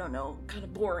 I don't know, kind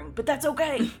of boring, but that's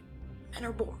okay. Men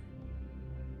are boring.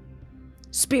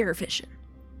 Spearfishing.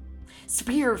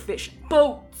 Spearfishing,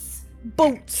 boats.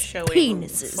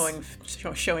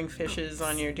 Penises. Showing fishes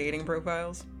on your dating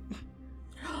profiles.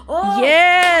 Oh,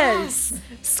 Yes!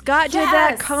 Scott did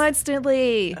that Yes!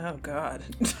 constantly. Oh God.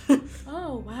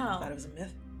 Oh, I wow. thought it was a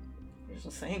myth. You're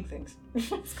just saying things.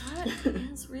 Scott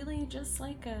is really just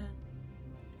like a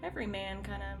everyman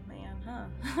kind of man,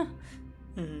 huh?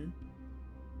 Mm-hmm.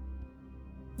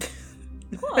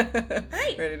 Cool.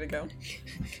 Great. Ready to go?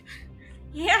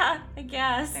 Yeah, I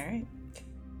guess. All right.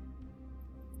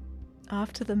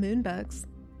 Off to the Moonbugs.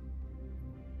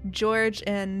 George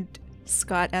and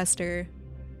Scott Esther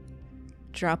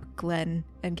drop Glenn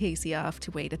and Casey off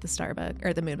to wait at the Starbucks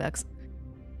or the Moonbugs.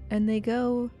 And they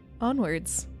go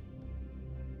onwards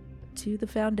to the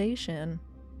Foundation.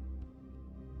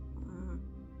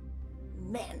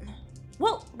 Men.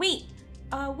 Well, wait.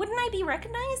 Wouldn't I be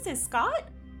recognized as Scott?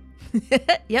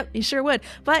 Yep, you sure would.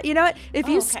 But you know what? If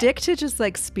you okay. stick to just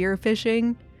like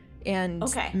spearfishing and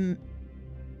Okay.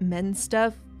 men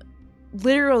stuff,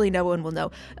 literally no one will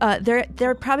know. There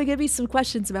are probably going to be some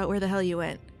questions about where the hell you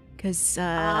went, because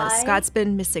Scott's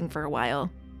been missing for a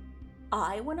while.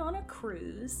 I went on a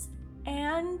cruise,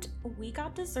 and we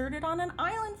got deserted on an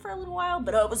island for a little while,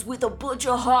 but I was with a bunch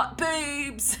of hot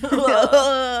babes.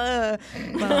 Well,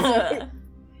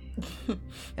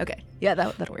 okay, yeah,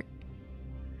 that'll work.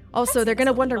 Also, they're going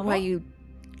to wonder why you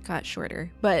got shorter,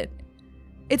 but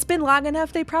it's been long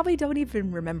enough, they probably don't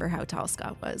even remember how tall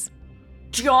Scott was.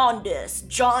 Jaundice.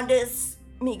 Jaundice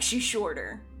makes you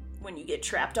shorter when you get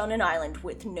trapped on an island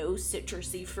with no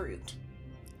citrusy fruit.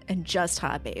 And just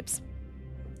hot babes.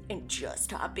 And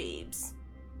just hot babes.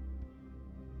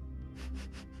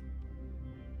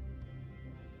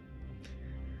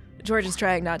 George is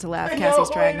trying not to laugh.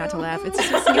 Cassie's trying not to laugh. It's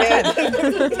just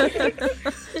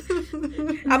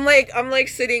I'm like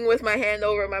sitting with my hand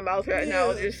over my mouth right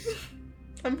now. Just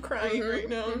I'm crying right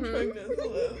now. I'm trying to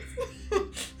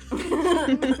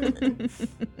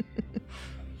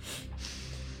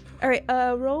All right,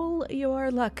 roll your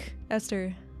luck,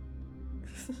 Esther.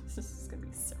 This is gonna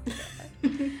be so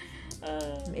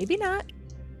bad. Maybe not.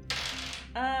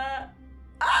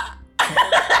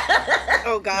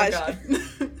 oh gosh. God.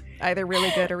 Either really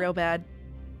good or real bad.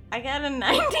 I got a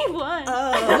 91.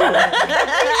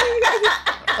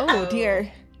 Oh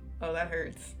dear. Oh, that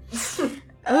hurts.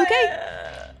 Okay.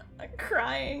 I'm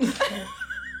crying.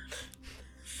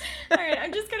 Alright,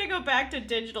 I'm just gonna go back to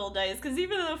digital dice, because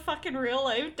even the fucking real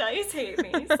life dice hate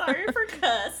me. Sorry for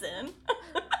cussing.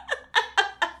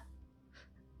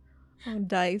 Oh,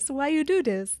 dice, why you do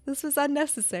this? This was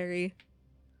unnecessary.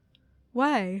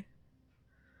 Why?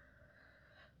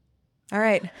 All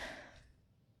right.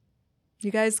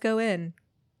 You guys go in.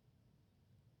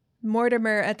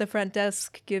 Mortimer at the front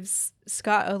desk gives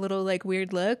Scott a little,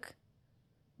 weird look.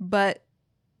 But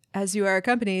as you are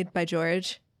accompanied by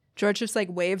George just,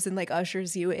 waves and,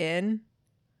 ushers you in.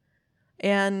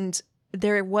 And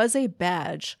there was a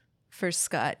badge for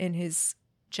Scott in his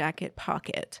jacket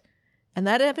pocket. And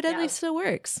that evidently still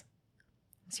works.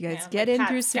 So you guys get in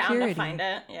through security. Down to find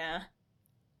it, yeah.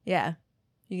 Yeah.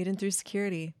 You get in through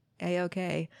security.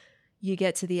 A-okay. You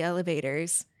get to the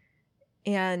elevators.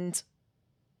 And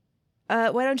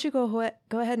why don't you go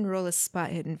ahead and roll a spot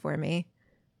hidden for me?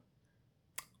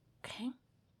 Okay.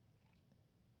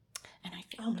 And I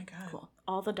feel oh my god. Cool.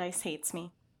 All the dice hates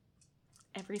me.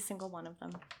 Every single one of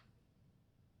them.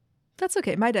 That's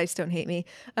okay. My dice don't hate me.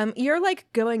 You're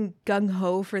going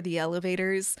gung-ho for the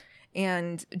elevators,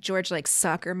 and George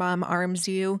soccer mom arms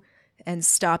you and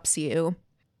stops you.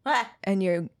 Ah! And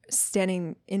you're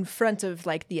standing in front of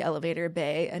the elevator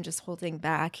bay and just holding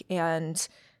back. And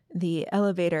the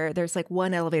elevator, there's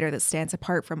one elevator that stands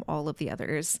apart from all of the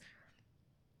others.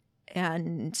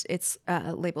 And it's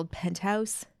labeled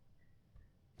penthouse.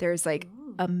 There's a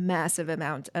massive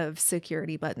amount of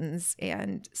security buttons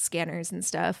and scanners and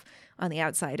stuff on the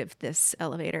outside of this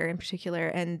elevator in particular.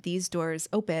 And these doors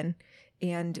open,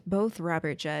 and both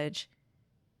Robert Judge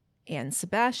and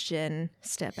Sebastian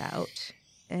step out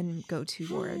and go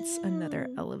towards another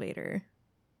elevator.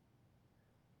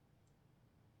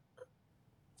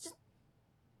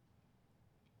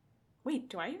 Wait,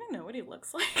 do I even know what he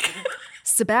looks like?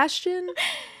 Sebastian?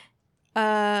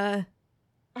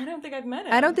 I don't think I've met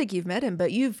him. I don't think you've met him,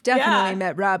 but you've definitely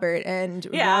met Robert, and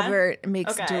Robert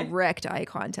makes direct eye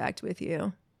contact with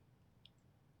you.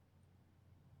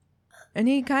 And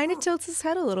he kind of tilts his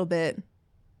head a little bit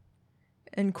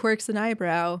and quirks an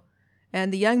eyebrow.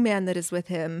 And the young man that is with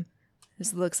him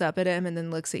just looks up at him and then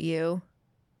looks at you.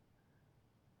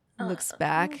 Looks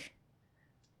back.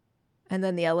 And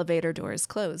then the elevator doors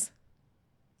close.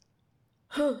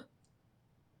 You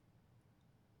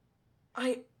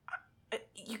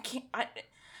can't.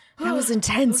 That was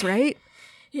intense, right?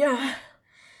 Yeah.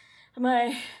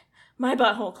 My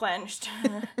butthole clenched.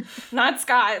 Not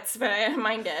Scott's, but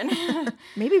mine did.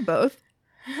 Maybe both.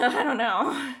 I don't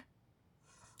know.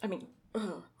 I mean,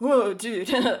 whoa,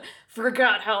 dude.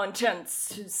 Forgot how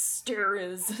intense his stare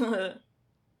is.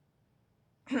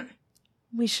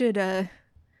 We should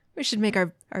make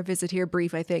our visit here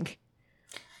brief, I think.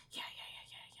 Yeah.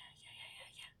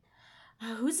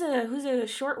 Who's a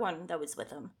short one that was with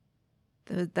him?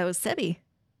 That was Sebi. It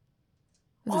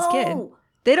was his kid.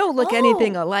 They don't look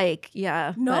anything alike,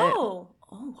 yeah. No.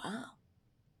 Oh, wow.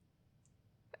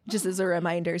 Just as a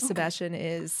reminder, Sebastian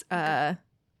is,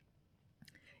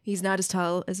 he's not as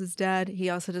tall as his dad. He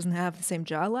also doesn't have the same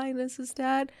jawline as his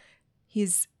dad.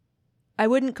 I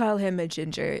wouldn't call him a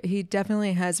ginger. He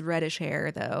definitely has reddish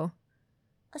hair, though.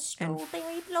 A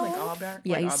strawberry blonde?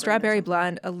 Yeah, he's strawberry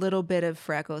blonde, a little bit of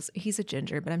freckles. He's a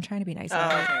ginger, but I'm trying to be nice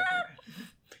about it. Okay.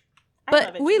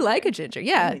 But we like a ginger.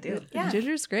 Yeah, we do.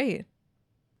 Ginger's great.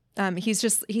 He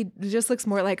just looks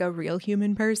more like a real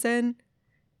human person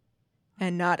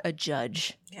and not a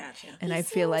judge. Gotcha. And I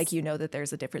feel like you know that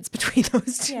there's a difference between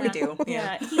those two. Yeah. We do.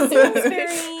 Yeah. Yeah. He seems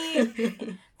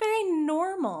very, very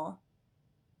normal.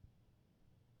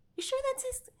 You sure that's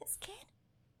his kid?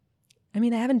 I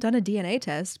mean, I haven't done a DNA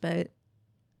test, but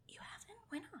You haven't?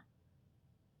 Why not?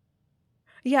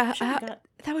 yeah, Sure we got-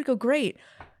 that would go great.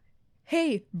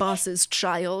 Hey, boss's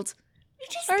child. You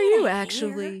just Are get you a hair,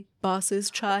 actually boss's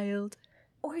child?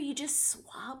 or you just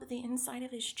swab the inside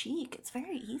of his cheek. It's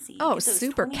very easy. You Oh, get those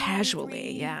super 23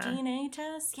 casually, yeah. DNA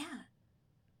tests, yeah.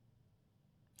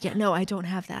 Yeah, no, I don't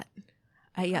have that.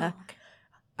 Oh, okay.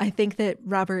 I think that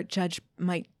Robert Judge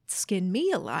might skin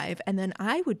me alive, and then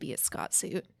I would be a Scott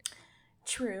suit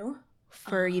True.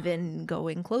 for even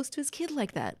going close to his kid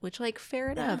like that, which, like, fair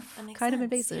Yeah, enough. that makes Kind of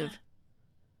sense, invasive.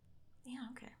 Yeah,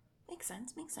 okay. Makes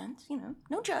sense. You know,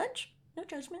 no judge. No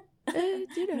judgment.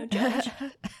 You know. No judge.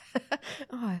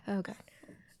 oh God.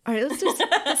 All right,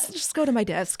 let's just go to my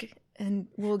desk and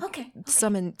we'll Okay.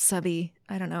 summon Subby.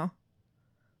 I don't know.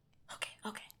 Okay.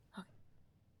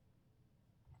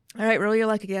 All right, roll your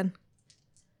luck again.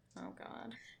 Oh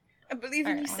God. I believe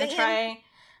All in right, you, I'm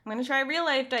gonna Sam. try real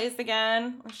life dice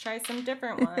again. Let's try some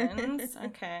different ones.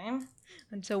 Okay.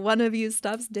 Until one of you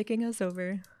stops dicking us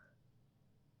over.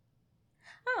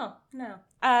 Oh no.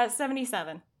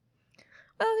 77.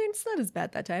 Well, it's not as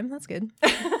bad that time. That's good.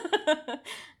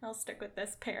 I'll stick with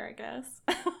this pair, I guess.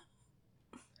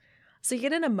 So you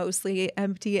get in a mostly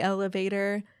empty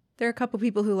elevator. There are a couple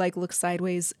people who like look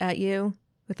sideways at you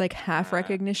with like half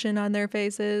recognition on their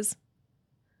faces.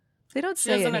 They don't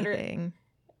say doesn't anything.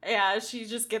 Yeah, she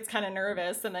just gets kind of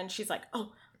nervous, and then she's like,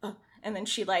 oh, and then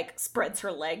she like spreads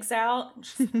her legs out, and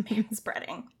she's like, man,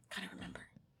 spreading. Gotta remember.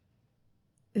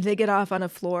 They get off on a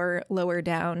floor lower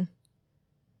down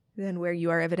than where you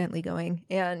are evidently going.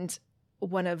 And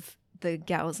one of the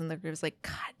gals in the group is like,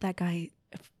 God, that guy,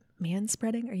 man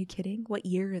spreading? Are you kidding? What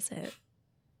year is it?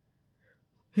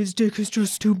 His dick is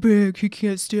just too big. He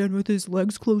can't stand with his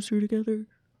legs closer together.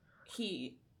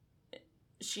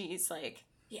 She's like,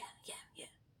 yeah.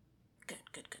 Good.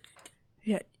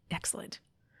 Yeah, excellent.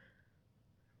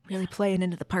 Really playing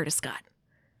into the part of Scott.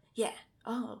 Yeah.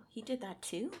 Oh, he did that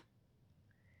too?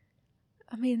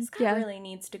 I mean, Scott yeah. really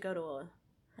needs to go to a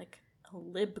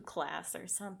lib class or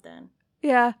something.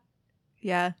 Yeah.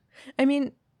 I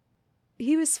mean,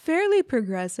 he was fairly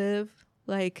progressive.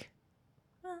 Like,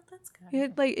 Well, that's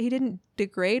good. he didn't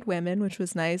degrade women, which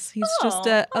was nice. He's just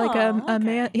Oh, a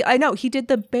man. okay. I know he did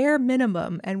the bare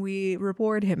minimum, and we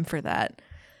reward him for that.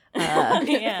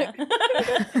 Yeah.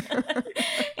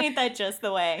 Ain't that just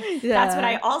the way? Yeah. That's what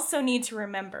I also need to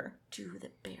remember. Do the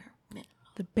bare minimum.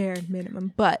 The bare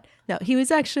minimum. But no, he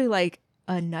was actually like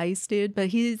a nice dude, but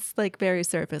he's like very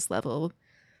surface level.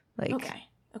 Like,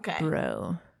 Okay.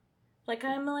 bro. Like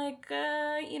I'm like,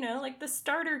 like the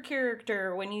starter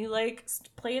character when you like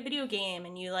play a video game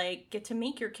and you like get to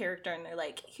make your character and they're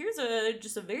like, here's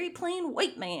just a very plain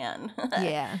white man.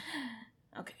 Yeah.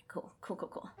 Okay, cool.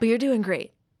 But you're doing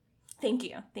great. Thank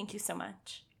you so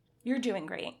much. You're doing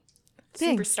great.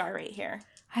 Thanks. Superstar right here.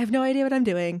 I have no idea what I'm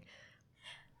doing.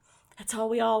 That's how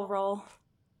we all roll.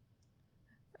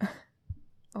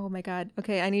 Oh my God.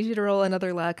 Okay, I need you to roll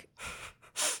another luck.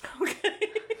 Okay.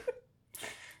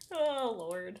 Oh,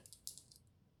 Lord.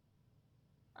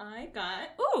 I got,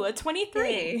 a 23.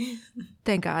 Hey.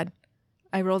 Thank God.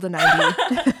 I rolled a 90.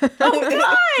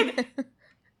 Oh, God!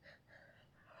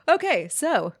 Okay,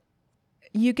 so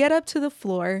you get up to the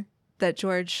floor that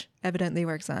George evidently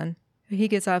works on. He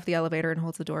gets off the elevator and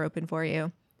holds the door open for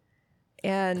you.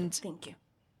 And Thank you.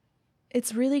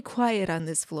 it's really quiet on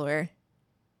this floor.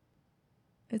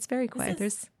 It's very quiet. is-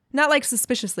 There's not like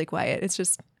suspiciously quiet. It's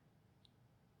just,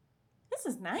 This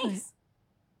is nice.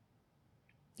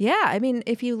 yeah. I mean,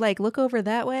 if you like look over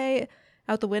that way,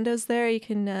 out the windows there, you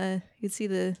can see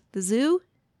the zoo. You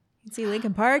can see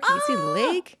Lincoln Park. You can see the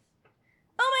lake.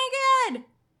 Oh my God!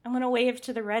 I'm gonna wave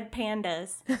to the red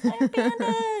pandas. Red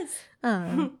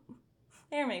pandas!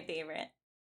 They're my favorite.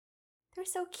 They're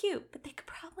so cute, but they could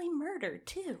probably murder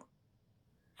too.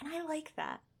 And I like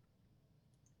that.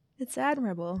 It's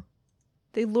admirable.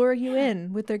 They lure you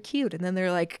in with their cute, and then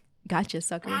they're like, "Gotcha,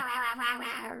 sucker."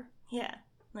 Yeah.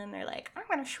 And then they're like, I'm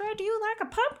gonna shred you like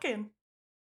a pumpkin.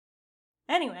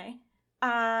 Anyway,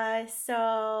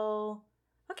 so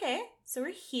we're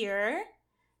here.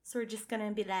 So we're just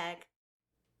gonna be like,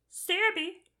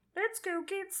 Sabby, let's go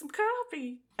get some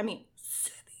coffee. I mean,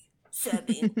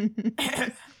 Sabby.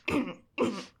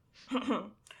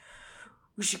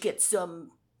 We should get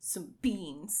some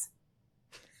beans.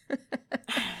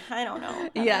 I don't know.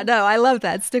 Yeah, no, I love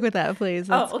that. Stick with that, please.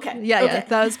 Oh, okay. Yeah, Okay. yeah,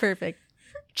 that was perfect.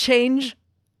 Change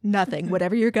nothing.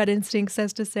 Whatever your gut instinct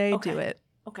says to say, do it.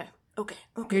 Okay. Okay.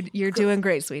 You're doing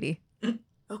great, sweetie.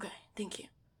 Okay. Thank you.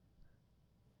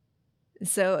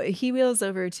 So he wheels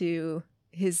over to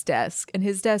his desk, and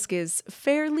his desk is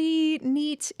fairly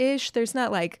neat-ish. There's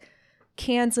not like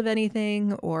cans of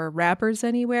anything or wrappers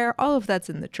anywhere. All of that's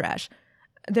in the trash.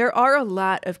 There are a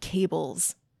lot of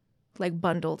cables like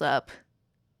bundled up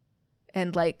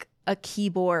and like a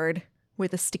keyboard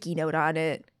with a sticky note on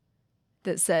it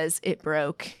that says it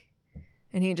broke.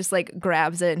 And he just like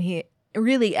grabs it and he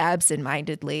really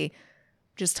absent-mindedly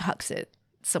just hucks it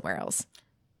somewhere else.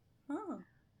 Oh.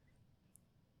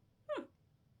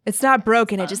 It's not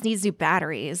broken. It just needs new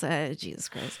batteries. Jesus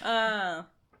Christ.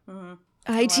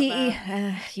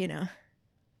 ITE, you know.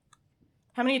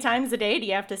 How many times a day do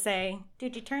you have to say,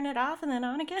 did you turn it off and then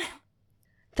on again?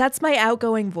 That's my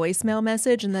outgoing voicemail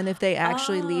message. And then if they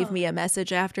actually leave me a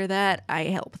message after that, I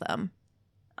help them.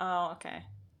 Oh, okay.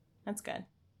 That's good.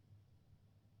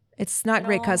 It's not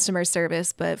great customer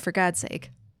service, but for God's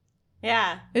sake.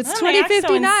 Yeah. It's Well,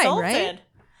 2059, they act so right? insulted.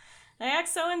 They act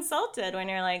so insulted when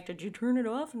you're like, did you turn it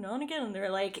off and on again? And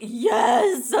they're like,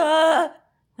 yes!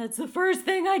 That's the first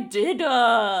thing I did.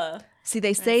 See,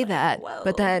 they say that, whoa.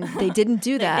 but then they didn't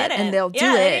do that, didn't. and they'll do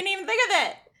Yeah, it. they didn't even think of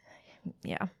it.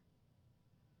 Yeah.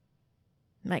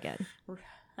 My God.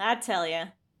 I tell you.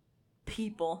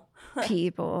 People.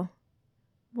 People.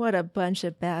 What a bunch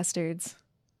of bastards.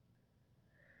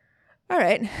 All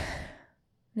right.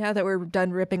 Now that we're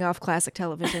done ripping off classic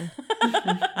television.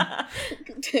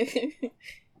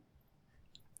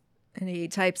 And he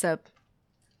types up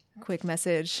a quick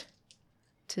message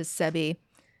to Sebi.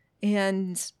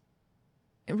 And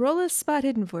roll a spot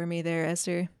hidden for me there,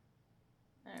 Esther.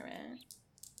 All right.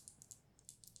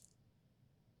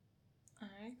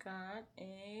 I got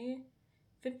a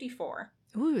 54.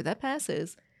 Ooh, that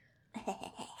passes.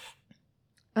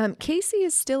 Casey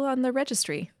is still on the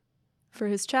registry for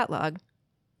his chat log.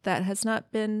 That has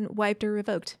not been wiped or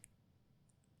revoked.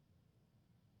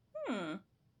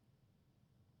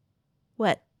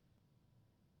 What?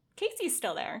 Casey's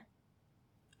still there.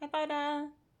 I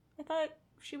thought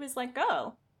she was let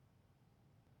go.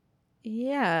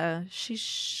 Yeah, she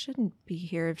shouldn't be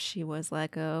here if she was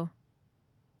let go.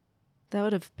 That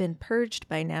would have been purged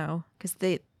by now, because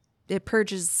it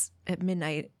purges at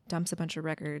midnight, dumps a bunch of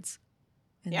records.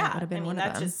 And that would have been one of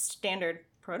them. That's just standard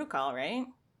protocol, right?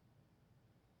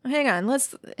 Hang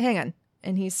on.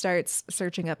 And he starts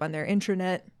searching up on their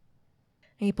intranet.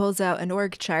 He pulls out an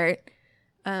org chart.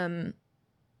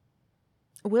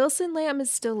 Wilson Lamb is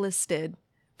still listed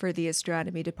for the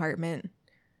astronomy department.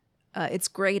 It's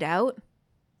grayed out,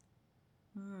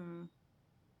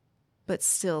 but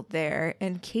still there.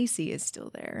 And Casey is still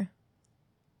there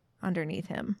underneath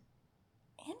him.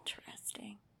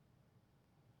 Interesting.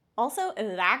 Also,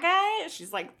 that guy,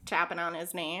 she's like tapping on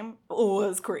his name,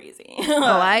 was crazy.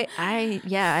 I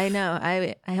know.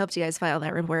 I helped you guys file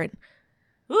that report.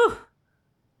 Ooh,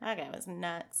 that guy was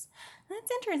nuts.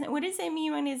 That's interesting. What does it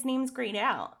mean when his name's grayed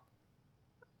out?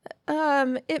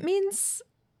 It means,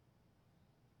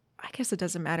 I guess it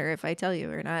doesn't matter if I tell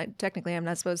you or not. Technically, I'm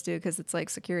not supposed to because it's like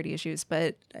security issues,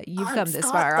 but you've come this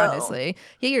Scott, far, though. honestly.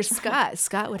 Yeah, you're Scott.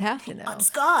 Scott would have to know. I'm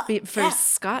Scott. For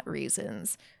Scott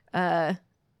reasons.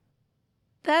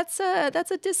 That's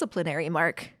a disciplinary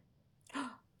mark.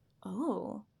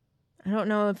 Oh. I don't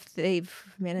know if they've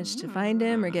managed to find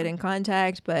him or get in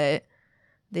contact, but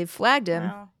they've flagged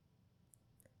him.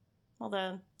 Well,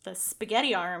 the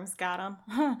spaghetti arms got him.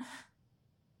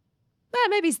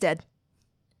 Maybe he's dead.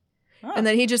 Oh. And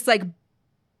then he just like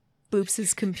boops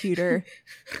his computer.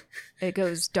 It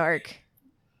goes dark.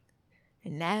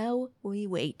 And now we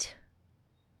wait.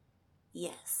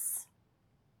 Yes.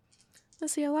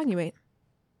 Let's see how long you wait.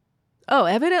 Oh,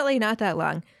 evidently not that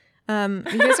long. You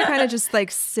guys are kind of just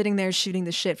like sitting there shooting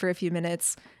the shit for a few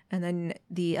minutes, and then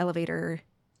the elevator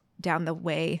down the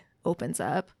way opens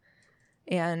up,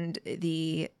 and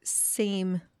the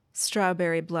same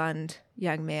strawberry blonde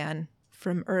young man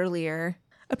from earlier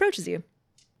approaches you.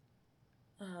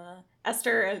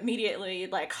 Esther immediately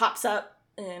like hops up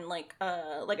in like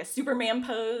a Superman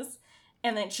pose,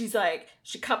 and then she's like,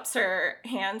 she cups her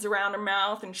hands around her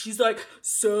mouth, and she's like,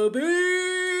 Subby!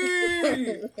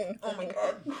 Oh my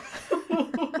god.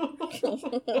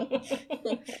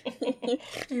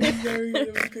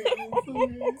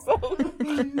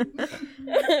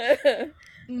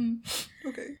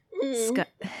 Okay.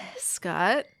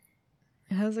 Scott?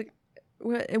 How's it?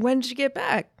 When did you get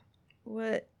back?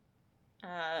 What?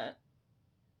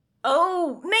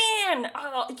 Oh, man!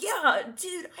 Yeah,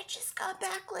 dude, I just got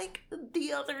back, like,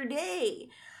 the other day.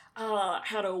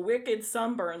 Had a wicked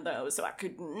sunburn, though, so I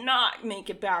could not make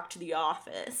it back to the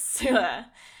office.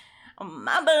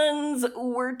 My buns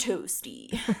were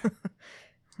toasty.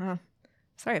 Well,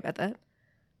 sorry about that.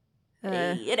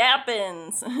 Hey, it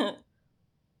happens.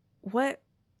 What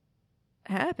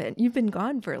happened? You've been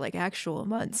gone for, like, actual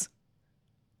months.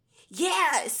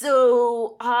 Yeah,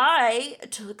 so I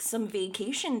took some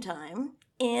vacation time,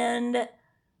 and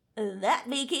that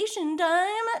vacation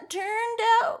time turned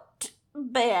out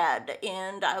bad,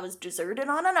 and I was deserted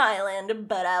on an island,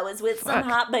 but I was with some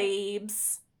hot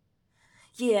babes.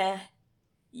 Yeah.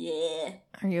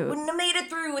 Are you... Wouldn't have made it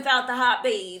through without the hot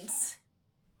babes.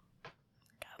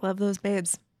 Love those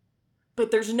babes. But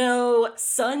there's no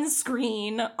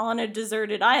sunscreen on a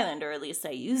deserted island, or at least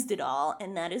I used it all,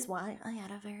 and that is why I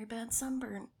had a very bad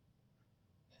sunburn.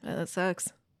 That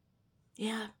sucks.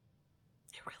 Yeah,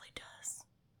 it really does.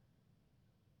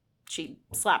 She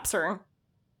slaps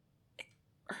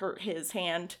his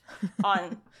hand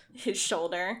on his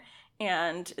shoulder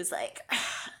and is like,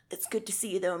 "It's good to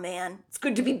see you, though, man. It's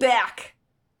good to be back."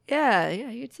 Yeah,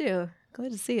 you too.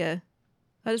 Glad to see you.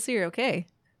 Glad to see you're okay.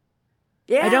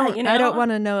 Yeah, I don't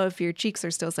want to know if your cheeks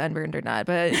are still sunburned or not,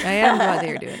 but I am glad that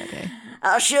you're doing okay.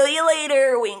 I'll show you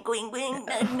later. Wink, wink, wink.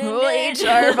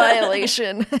 HR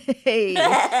violation. Hey.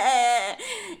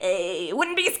 Hey,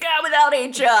 wouldn't be Scott without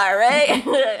HR,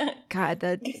 right?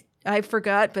 God, I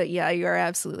forgot, but yeah, you are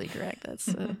absolutely correct. That's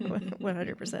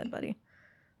 100%, buddy.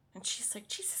 And she's like,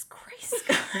 Jesus Christ,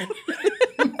 Scott.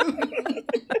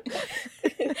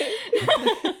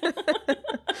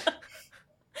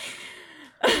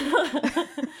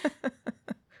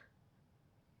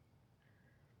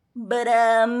 But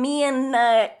me and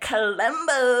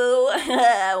Columbo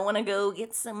want to go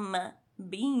get some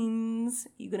beans.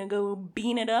 You gonna go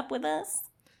bean it up with us?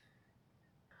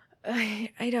 I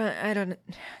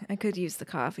could use the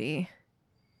coffee.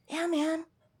 Yeah, man.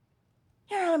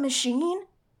 You're not a machine.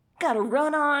 Gotta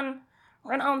run on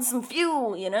some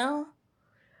fuel, you know?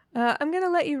 I'm gonna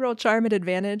let you roll charm at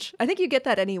advantage. I think you get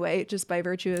that anyway, just by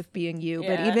virtue of being you.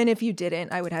 Yeah. But even if you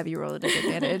didn't, I would have you roll it at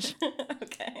advantage.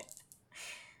 Okay.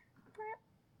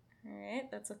 All right,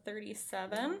 that's a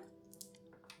 37.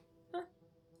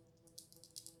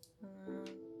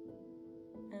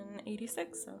 And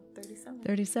 86, so 37.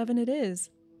 37 it is.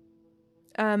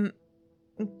 I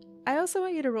also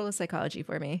want you to roll a psychology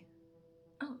for me.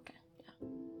 Oh, okay.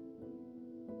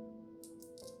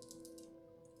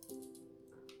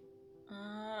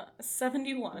 Yeah.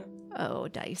 71. Oh,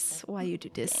 dice. Why you do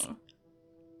this?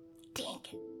 Dang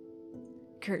it.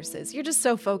 Curses. You're just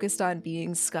so focused on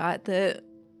being Scott that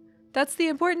that's the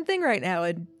important thing right now,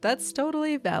 and that's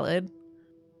totally valid.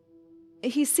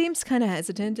 He seems kind of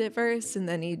hesitant at first, and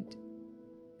then he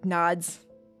nods.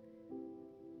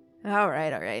 All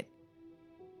right.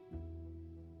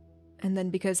 And then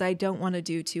because I don't want to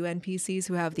do two NPCs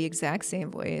who have the exact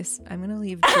same voice, I'm going to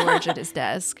leave George at his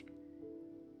desk.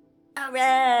 All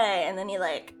right. And then he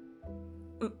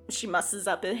she musses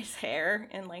up his hair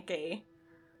in like a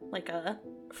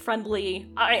friendly,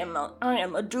 I am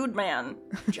a dude man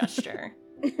gesture.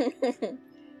 You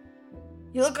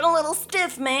looking a little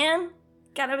stiff, man.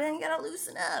 Gotta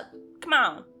loosen up. Come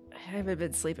on. I haven't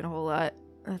been sleeping a whole lot.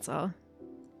 That's all.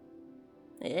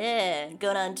 Yeah,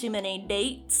 going on too many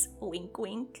dates. Wink,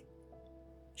 wink.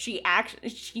 She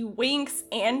winks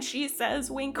and she says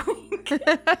wink, wink.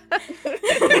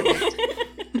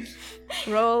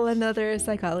 Roll another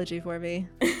psychology for me.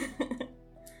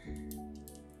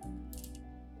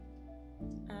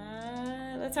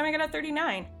 That time I got a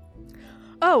 39.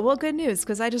 Oh, well, good news,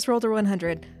 because I just rolled a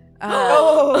 100.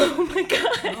 Oh my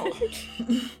god.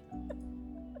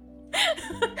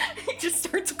 He just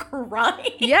starts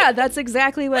crying. Yeah, that's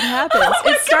exactly what happens.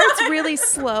 It starts really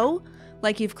slow,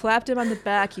 like you've clapped him on the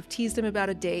back, you've teased him about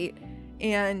a date,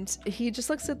 and he just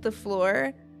looks at the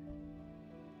floor,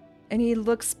 and he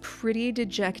looks pretty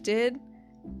dejected,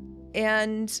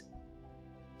 and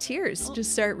tears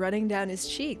just start running down his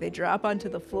cheek. They drop onto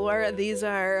the floor. These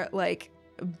are, like,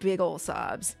 big ol'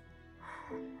 sobs.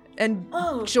 And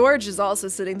George is also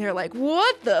sitting there like,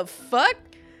 what the fuck?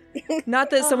 Not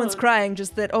that someone's crying,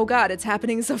 just that, oh god, it's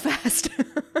happening so fast.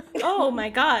 Oh my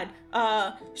god.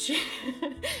 This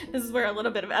is where a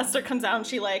little bit of Esther comes out and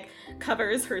she like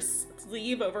covers her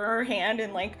sleeve over her hand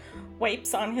and like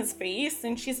wipes on his face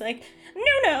and she's like,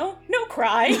 no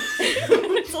cry.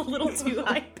 It's a little too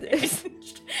high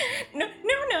pitched. No.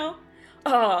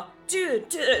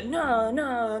 Dude, no.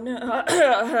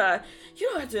 You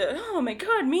have to, oh my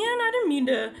god, man, I didn't mean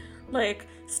to, like,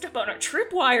 step on a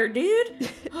tripwire, dude.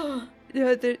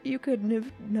 No, you couldn't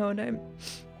have known.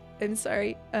 I'm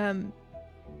sorry. I've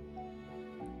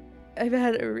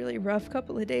had a really rough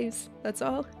couple of days. That's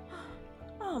all.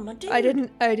 Oh, my dude. I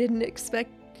didn't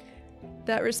expect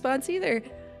that response either.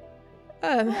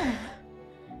 And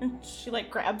she like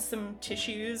grabs some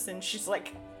tissues and she's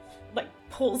like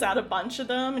pulls out a bunch of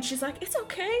them and she's like, it's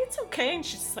okay, and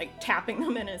she's just like tapping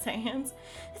them in his hands.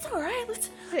 It's all right. Let's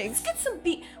get some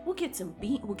bean. We'll get some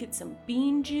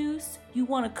bean juice. You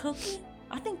want a cookie?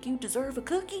 I think you deserve a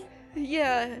cookie.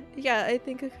 Yeah. I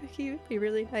think a cookie would be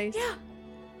really nice.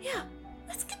 Yeah.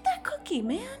 Let's get that cookie,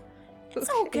 man. It's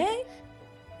okay.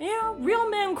 Yeah, real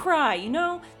men cry. You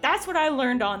know, that's what I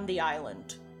learned on the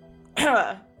island.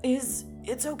 Is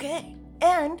it's okay,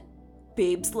 and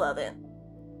babes love it.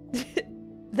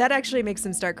 That actually makes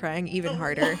him start crying even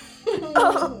harder.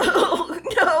 Oh,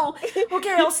 no.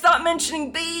 Okay, I'll stop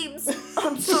mentioning babes.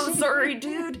 I'm so sorry,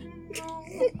 dude.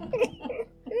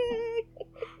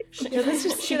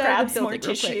 She grabs more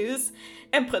tissues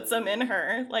and puts them in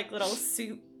her like little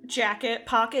suit jacket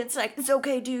pockets. Like, it's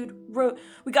okay, dude.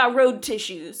 We got road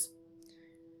tissues.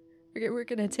 We're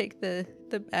gonna take the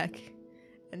back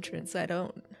entrance.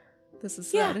 This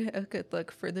is not a good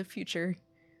look for the future.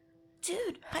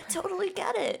 Dude, I totally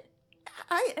get it.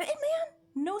 Hey man,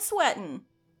 no sweating.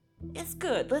 It's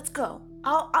good. Let's go.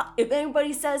 I'll if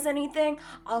anybody says anything,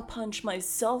 I'll punch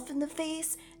myself in the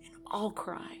face and I'll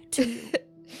cry too.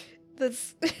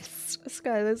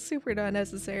 Sky, that's super not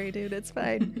necessary, dude. It's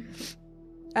fine.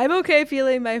 I'm okay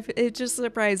feeling it just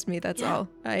surprised me, that's all.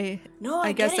 I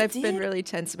guess I've been really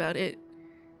tense about it.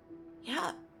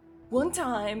 Yeah. One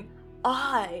time,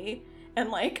 and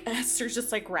like Esther's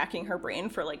just like racking her brain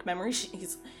for like memories.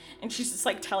 She's just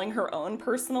like telling her own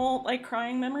personal like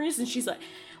crying memories, and she's like,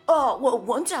 oh, well,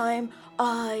 one time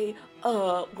I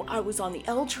was on the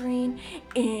L train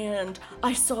and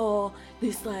I saw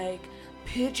this like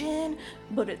pigeon,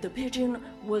 but the pigeon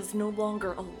was no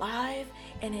longer alive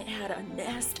and it had a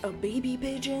nest of baby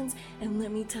pigeons, and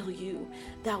let me tell you,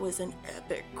 that was an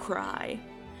epic cry.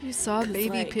 You saw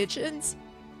baby pigeons?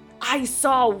 I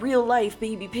saw real life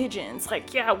baby pigeons.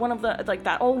 Like, yeah, one of the, like,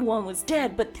 that old one was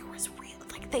dead, but there was real,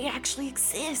 like, they actually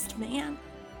exist, man.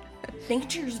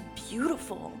 Nature's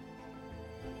beautiful.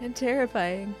 And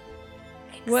terrifying.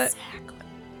 Exactly. What?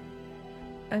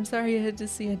 I'm sorry you had to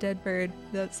see a dead bird.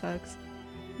 That sucks.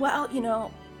 Well, you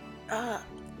know,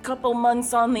 couple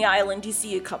months on the island, you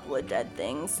see a couple of dead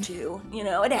things, too. You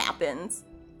know, it happens.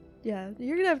 Yeah,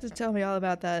 you're gonna have to tell me all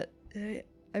about that.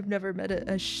 I've never met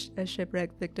a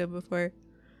shipwreck victim before.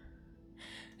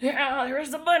 Yeah, there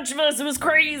was a bunch of us. It was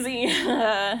crazy.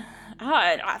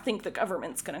 I think the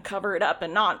government's gonna cover it up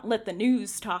and not let the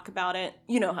news talk about it.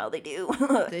 You know how they do.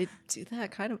 They do that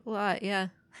kind of a lot, yeah.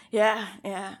 Yeah.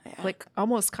 Like,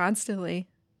 almost constantly.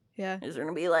 Yeah. Is they're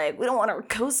gonna be like, we don't want our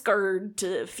Coast Guard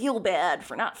to feel bad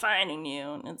for not finding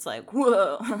you. And it's like,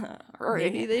 whoa.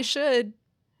 Right. Maybe they should.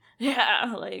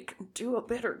 Yeah, like, do a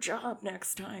better job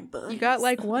next time, bud. You got,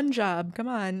 like, one job. Come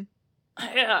on.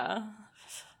 Yeah.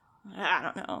 I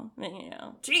don't know. You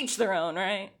know, to each their own,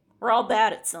 right? We're all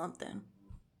bad at something.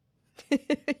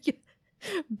 Yeah.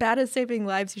 Bad at saving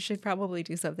lives, you should probably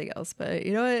do something else. But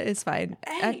you know what? It's fine.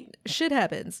 Hey. Shit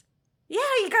happens. Yeah,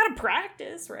 you gotta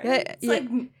practice, right? It's like,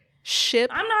 shit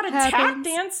I'm not a tap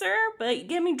dancer, but you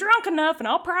get me drunk enough and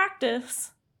I'll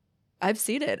practice. I've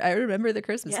seen it. I remember the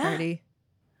Christmas party.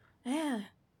 Yeah.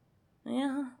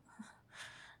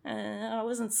 I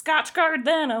wasn't Scotch Guard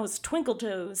then. I was Twinkle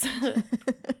Toes.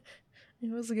 It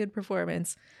was a good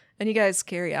performance. And you guys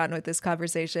carry on with this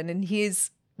conversation, and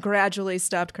he's gradually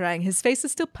stopped crying. His face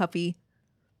is still puffy.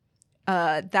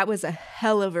 That was a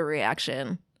hell of a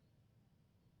reaction.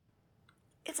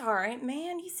 It's all right,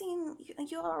 man.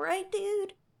 You all right,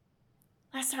 dude?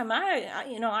 Last time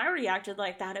I reacted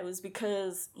like that, it was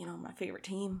because, my favorite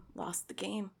team lost the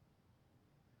game.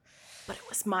 But it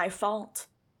was my fault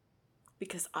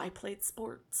because I played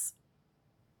sports.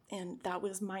 And that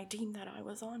was my team that I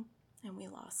was on, and we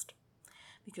lost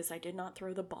because I did not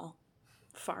throw the ball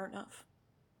far enough.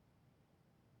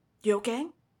 You okay?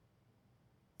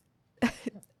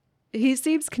 He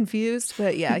seems confused,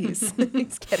 but yeah, he's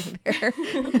getting there.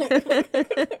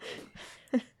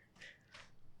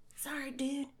 Sorry,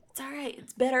 dude. It's all right.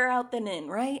 It's better out than in,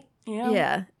 right? You know?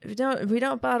 Yeah. We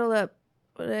don't bottle up.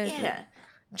 Yeah.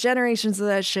 Generations of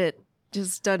that shit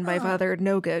just done my father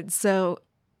no good. So,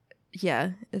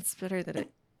 yeah, it's better that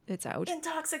it's out. And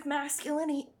toxic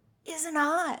masculinity isn't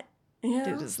hot. You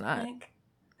know? It is not. Like,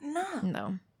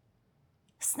 no.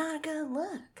 It's not a good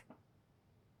look.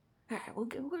 All right,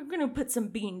 we're going to put some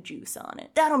bean juice on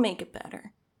it. That'll make it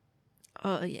better.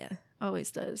 Oh, yeah.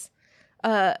 Always does.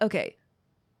 Okay.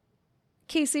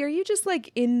 Casey, are you just like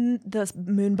in the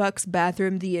Moonbuck's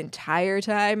bathroom the entire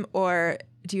time, or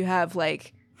do you have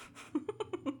like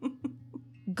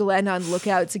Glenn on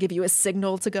lookout to give you a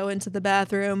signal to go into the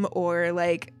bathroom, or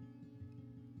like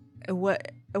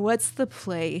what's the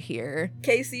play here?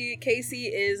 Casey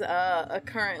is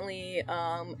currently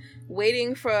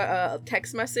waiting for a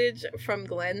text message from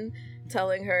Glenn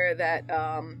telling her that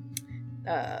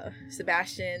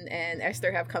Sebastian and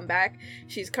Esther have come back.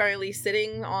 She's currently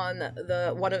sitting on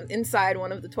inside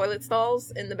one of the toilet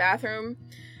stalls in the bathroom,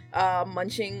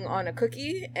 munching on a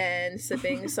cookie and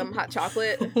sipping some hot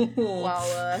chocolate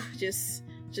while just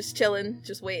chilling,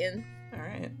 just waiting. All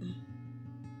right.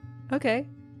 Okay.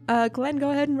 Glenn,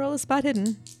 go ahead and roll a spot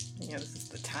hidden. Yeah, this is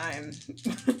the time.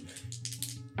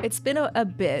 It's been a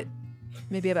bit.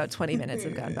 Maybe about 20 minutes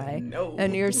have gone by. No.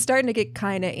 And you're starting to get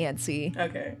kind of antsy.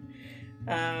 Okay.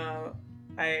 I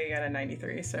got a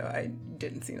 93, so I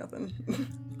didn't see nothing.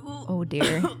 Oh,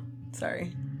 dear.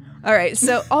 Sorry. All right,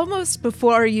 so almost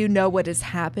before you know what has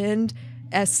happened,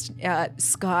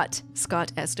 Scott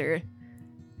Esther,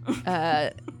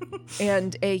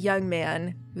 and a young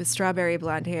man with strawberry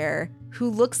blonde hair who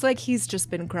looks like he's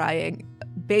just been crying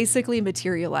basically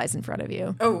materialize in front of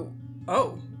you.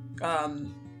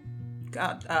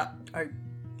 God, are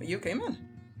you okay, man?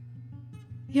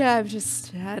 Yeah, I've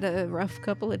just had a rough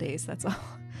couple of days, that's all.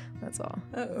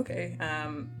 Oh, okay.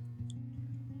 I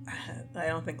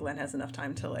don't think Glenn has enough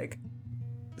time to, like,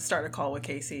 start a call with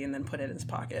Casey and then put it in his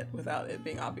pocket without it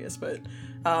being obvious, but,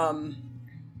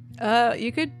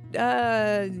 you could,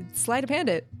 sleight of hand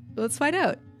it. Let's find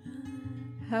out.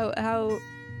 How...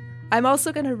 I'm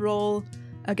also gonna roll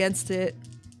against it,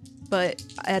 but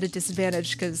at a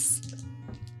disadvantage, because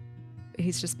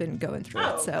he's just been going through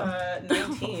it, so...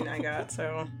 19 I got,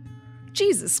 so...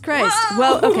 Jesus Christ.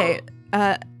 Whoa! Well, okay,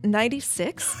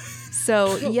 96?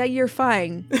 So, yeah, you're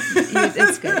fine.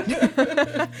 It's good.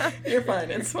 You're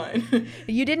fine, it's fine.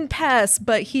 You didn't pass,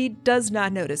 but he does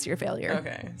not notice your failure.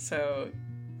 Okay, so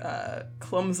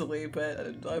clumsily,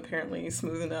 but apparently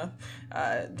smooth enough,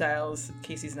 dials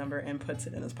Casey's number and puts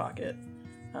it in his pocket.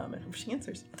 And hope she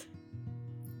answers.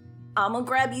 I'm gonna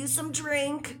grab you some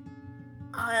drink,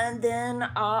 and then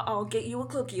I'll get you a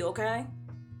cookie, okay?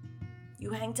 You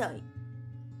hang tight.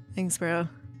 Thanks, bro.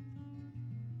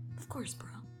 Of course, bro.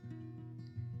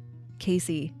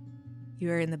 Casey,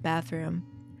 you are in the bathroom.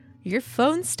 Your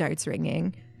phone starts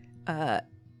ringing. It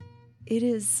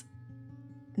is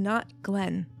not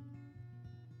Glenn.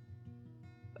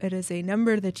 It is a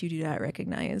number that you do not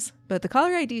recognize, but the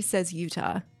caller ID says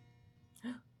Utah.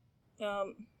 What?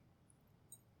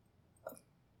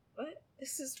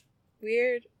 This is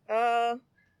weird.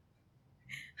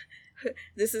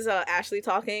 This is Ashley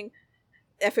talking.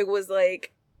 If it was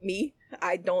like me,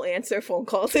 I don't answer phone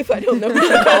calls if I don't know who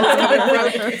the call is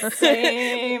coming from.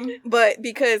 Same. But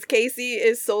because Casey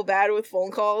is so bad with phone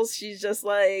calls, she's just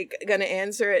like gonna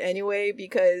answer it anyway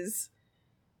because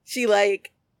she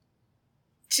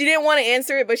didn't want to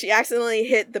answer it, but she accidentally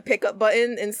hit the pickup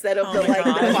button instead of the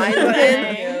decline button.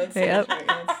 Yeah, that's Yep. so much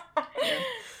right.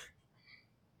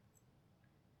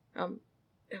 Oh,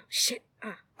 shit.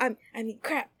 I mean,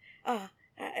 crap.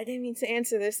 I didn't mean to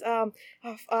answer this. Should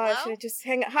I just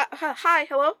hang up? Hi,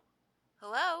 hello?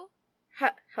 Hello?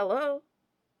 Hello?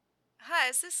 Hi,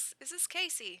 is this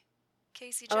Casey?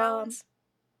 Casey Jones?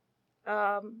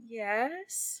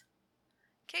 Yes?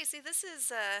 Casey, this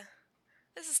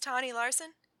is Tawny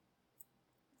Larson.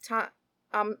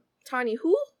 Tawny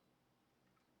who?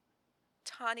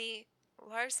 Tawny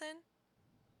Larson?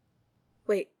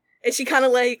 Wait, and she kind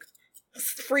of like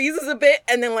freezes a bit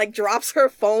and then like drops her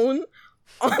phone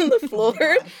on the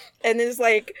floor, and there's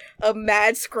like a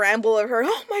mad scramble of her.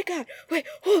 Oh my god! Wait,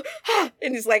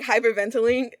 and it's like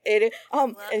hyperventilating.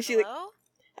 And she like, Hello?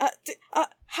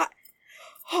 hi,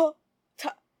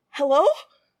 hello?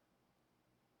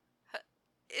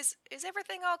 Is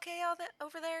everything okay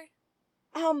over there?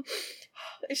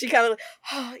 She kind of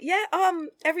like, yeah,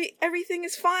 everything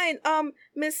is fine.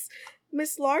 Miss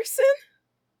Larson?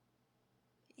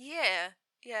 Yeah.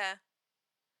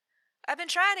 I've been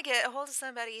trying to get a hold of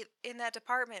somebody in that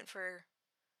department for,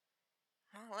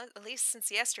 well, at least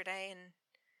since yesterday, and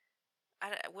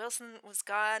Wilson was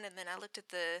gone, and then I looked at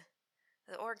the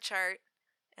org chart,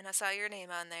 and I saw your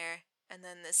name on there, and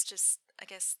then this just, I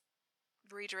guess,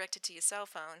 redirected to your cell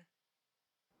phone.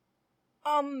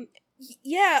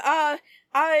 Yeah,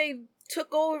 I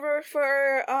took over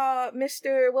for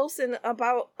Mr. Wilson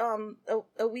about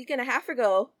a week and a half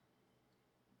ago.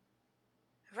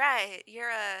 Right,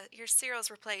 you're Cyril's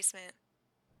replacement.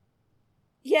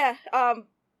 Yeah,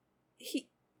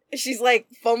 she's like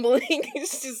fumbling.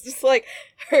 She's just like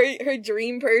her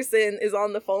dream person is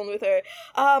on the phone with her.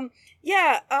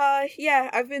 Yeah,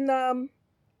 I've been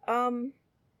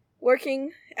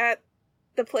working at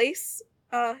the place.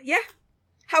 Yeah.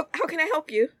 How can I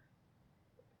help you?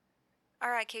 All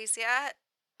right, Casey,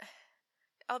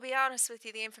 I'll be honest with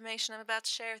you. The information I'm about to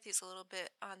share with you is a little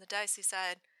bit on the dicey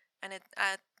side, and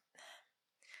I'm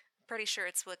pretty sure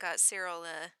it's what got Cyril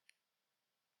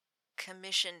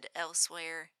commissioned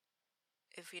elsewhere,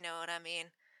 if you know what I mean.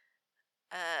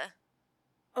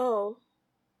 Oh.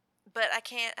 But I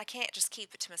can't just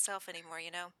keep it to myself anymore,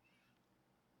 you know?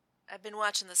 I've been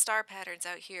watching the star patterns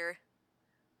out here.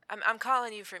 I'm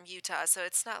calling you from Utah, so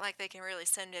it's not like they can really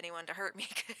send anyone to hurt me.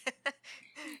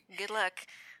 Good luck.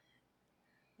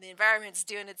 The environment's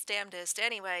doing its damnedest.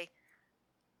 Anyway,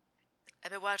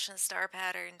 I've been watching the star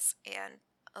patterns and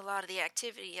a lot of the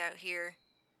activity out here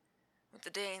with the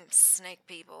dang snake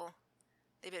people.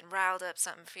 They've been riled up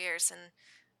something fierce, and,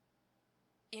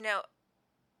 you know,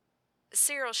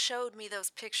 Cyril showed me those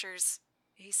pictures.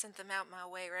 He sent them out my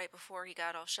way right before he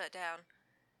got all shut down.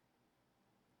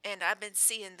 And I've been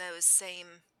seeing those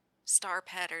same star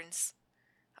patterns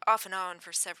off and on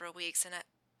for several weeks, and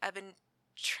I've been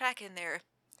tracking their,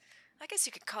 I guess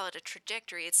you could call it a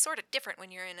trajectory. It's sort of different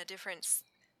when you're in a different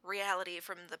reality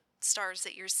from the stars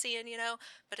that you're seeing, you know?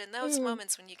 But in those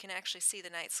moments when you can actually see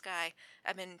the night sky,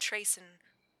 I've been tracing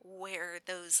where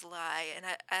those lie, and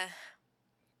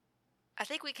I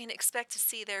think we can expect to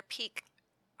see their peak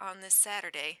on this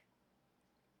Saturday.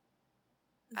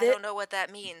 I don't know what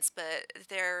that means, but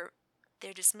they're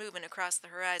just moving across the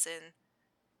horizon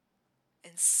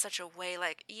in such a way,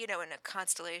 like, you know, when a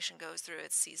constellation goes through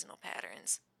its seasonal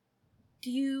patterns.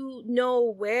 Do you know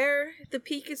where the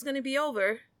peak is going to be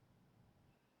over?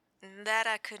 That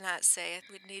I could not say.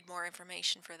 We'd need more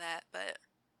information for that, but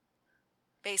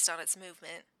based on its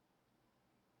movement,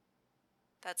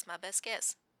 that's my best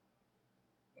guess.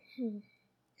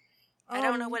 I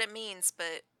don't know what it means,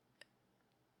 but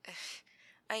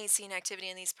I ain't seen activity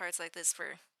in these parts like this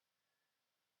for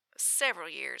several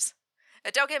years.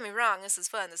 Don't get me wrong, this is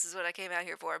fun. This is what I came out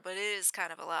here for, but it is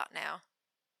kind of a lot now.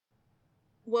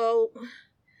 Well,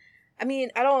 I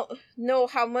mean, I don't know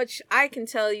how much I can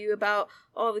tell you about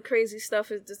all the crazy stuff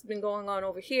that's been going on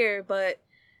over here, but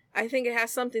I think it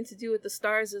has something to do with the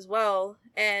stars as well.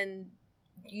 And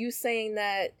you saying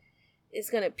that it's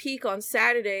going to peak on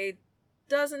Saturday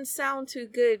doesn't sound too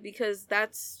good, because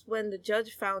that's when the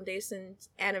Judge Foundation's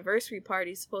anniversary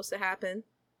party is supposed to happen.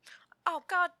 Oh,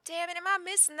 god damn it, am I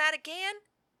missing that again?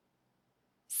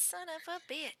 Son of a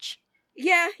bitch.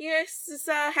 Yeah, it's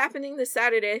happening this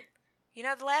Saturday. You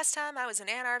know, the last time I was in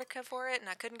Antarctica for it and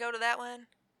I couldn't go to that one,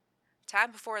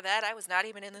 time before that I was not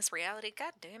even in this reality.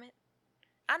 God damn it.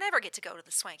 I never get to go to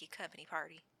the swanky company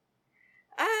party.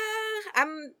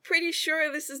 I'm pretty sure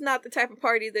this is not the type of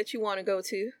party that you want to go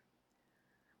to.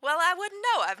 Well, I wouldn't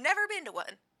know. I've never been to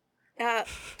one.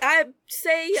 I'd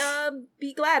say,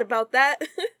 be glad about that.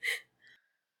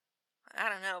 I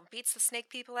don't know. Beats the snake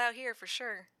people out here for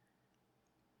sure.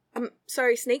 I'm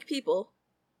sorry, snake people?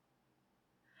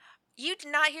 You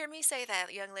did not hear me say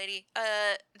that, young lady.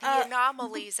 The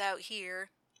anomalies out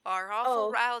here are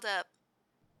awful riled up.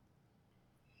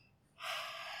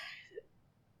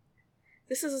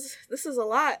 This is a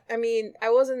lot. I mean, I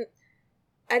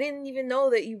didn't even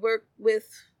know that you worked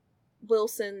with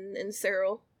Wilson and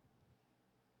Cyril.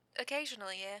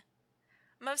 Occasionally, yeah.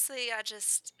 Mostly I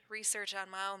just research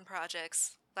on my own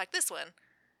projects, like this one,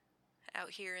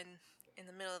 out here in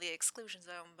the middle of the exclusion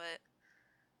zone, but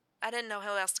I didn't know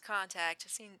who else to contact.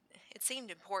 It seemed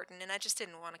important, and I just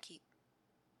didn't want to keep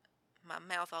my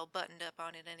mouth all buttoned up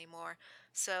on it anymore.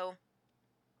 So,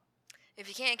 if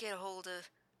you can't get a hold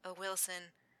of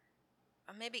Wilson,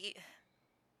 maybe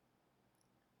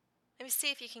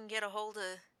see if you can get a hold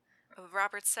of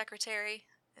Robert's secretary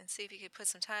and see if you could put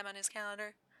some time on his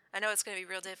calendar. I know it's going to be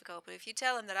real difficult, but if you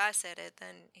tell him that I said it,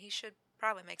 then he should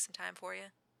probably make some time for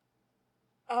you.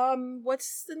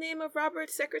 What's the name of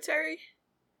Robert's secretary?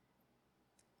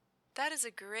 That is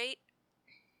a great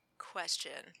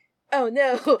question. Oh,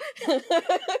 no. That's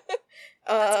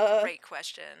a great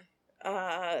question.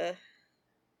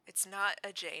 It's not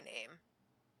a J name.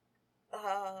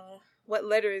 What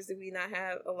letters do we not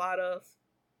have a lot of?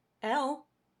 L.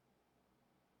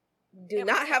 Do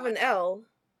not have an L.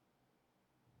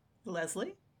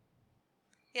 Leslie?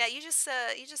 Yeah, you just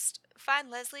find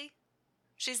Leslie.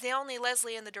 She's the only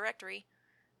Leslie in the directory.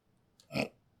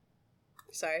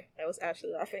 Sorry, I was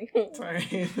actually laughing.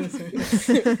 Sorry.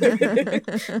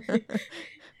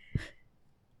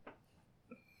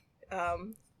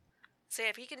 So yeah,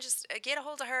 if you can just get a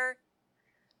hold of her,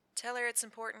 Tell her it's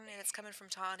important and it's coming from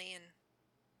Tawny, and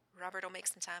Robert will make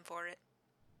some time for it.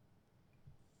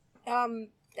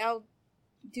 I'll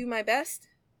do my best.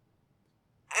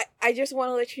 I just want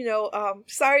to let you know,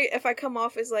 sorry if I come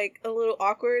off as, like, a little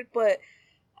awkward, but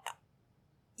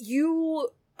you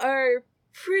are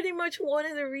pretty much one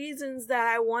of the reasons that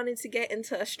I wanted to get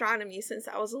into astronomy since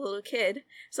I was a little kid.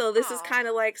 So this is kind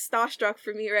of, like, starstruck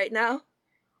for me right now.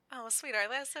 Oh, sweetheart,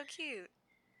 that's so cute.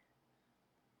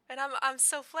 And I'm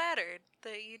so flattered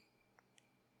that you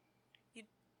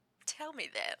tell me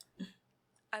that.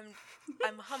 I'm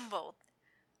humbled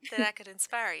that I could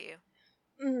inspire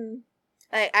you.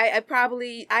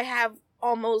 I have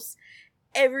almost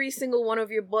every single one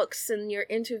of your books and your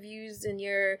interviews and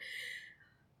your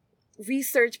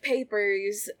research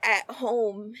papers at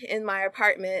home in my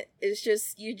apartment. It's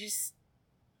just, you're just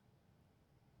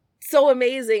so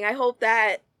amazing. I hope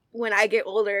that when I get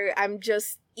older, I'm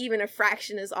just even a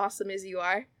fraction as awesome as you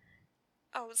are.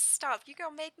 Oh, stop. You're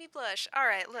gonna make me blush. All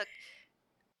right, look.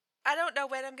 I don't know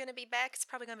when I'm gonna be back. It's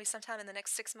probably gonna be sometime in the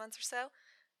next 6 months or so.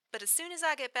 But as soon as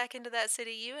I get back into that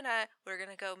city, you and we're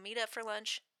gonna go meet up for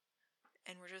lunch.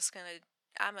 And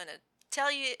I'm gonna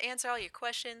tell you, answer all your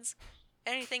questions.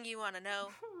 Anything you want to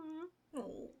know.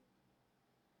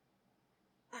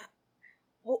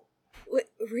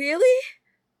 Really?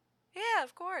 Yeah,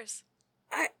 of course.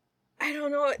 I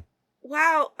don't know.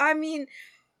 Wow. I mean,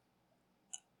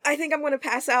 I think I'm going to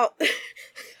pass out.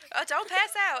 Oh, don't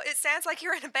pass out. It sounds like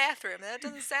you're in a bathroom. That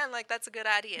doesn't sound like that's a good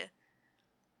idea.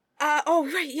 Oh,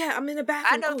 right. Yeah, I'm in a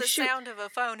bathroom. I know the sound of a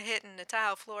phone hitting the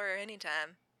tile floor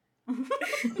anytime. Do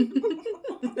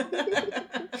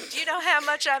you know how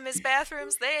much I miss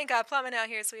bathrooms? They ain't got plumbing out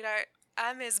here, sweetheart.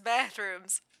 I miss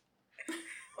bathrooms.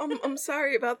 I'm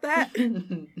sorry about that.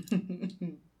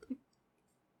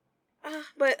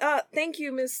 But thank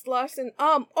you, Miss Lawson.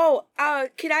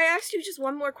 Could I ask you just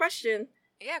one more question?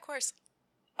 Yeah, of course.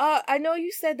 I know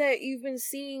you said that you've been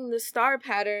seeing the star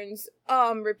patterns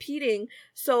repeating,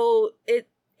 so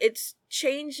it's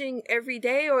changing every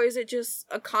day, or is it just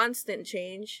a constant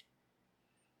change?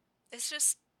 It's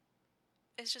just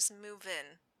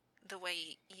moving the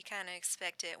way you kind of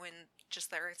expect it when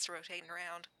just the Earth's rotating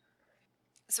around.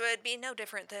 So it'd be no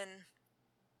different than,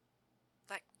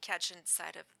 like, catching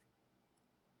sight of,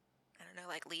 I don't know,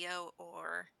 like Leo,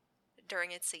 or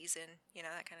during its season, you know,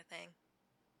 that kind of thing.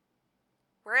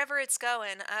 Wherever it's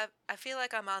going, I feel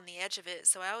like I'm on the edge of it,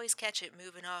 so I always catch it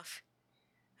moving off.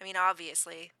 I mean,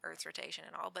 obviously, Earth's rotation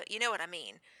and all, but you know what I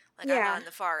mean. Like, yeah. I'm on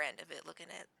the far end of it, looking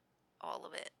at all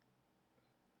of it.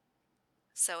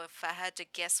 So if I had to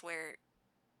guess where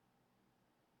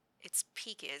its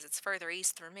peak is, it's further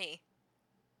east for me.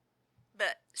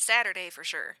 But Saturday for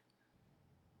sure.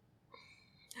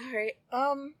 Alright,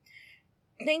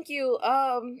 thank you.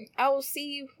 I will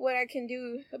see what I can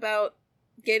do about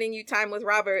getting you time with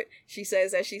Robert, she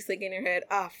says as she's thinking in her head,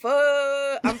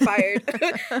 fuck, I'm fired.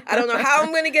 I don't know how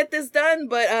I'm gonna get this done,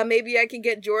 but maybe I can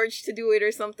get George to do it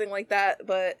or something like that,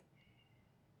 but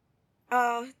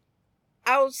I'll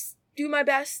do my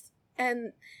best,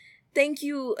 and thank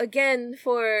you again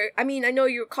for, I mean, I know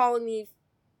you're calling me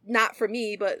not for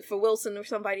me, but for Wilson or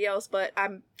somebody else, but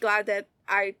I'm glad that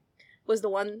I was the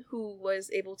one who was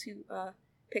able to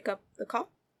pick up the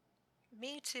call.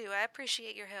 Me too. I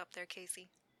appreciate your help there, Casey.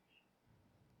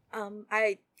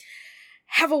 I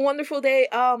have a wonderful day.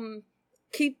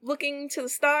 Keep looking to the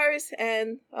stars,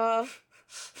 and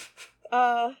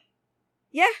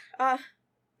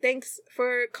thanks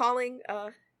for calling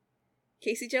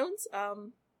Casey Jones.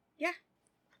 Yeah.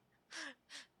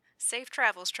 Safe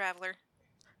travels, traveler.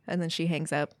 And then she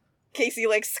hangs up. Casey,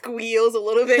 like, squeals a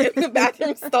little bit in the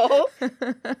bathroom stall.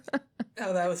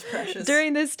 Oh, that was precious.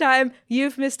 During this time,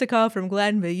 you've missed a call from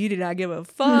Glenn, but you do not give a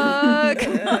fuck.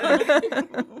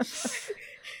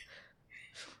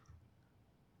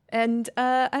 And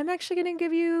I'm actually going to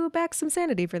give you back some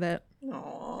sanity for that.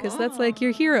 Because that's like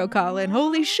your hero calling.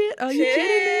 Holy shit, are you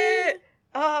kidding me?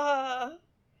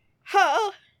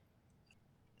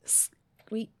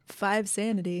 Sweet 5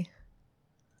 sanity.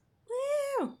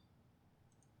 Woo!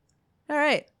 All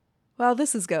right. While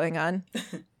this is going on,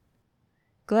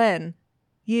 Glenn,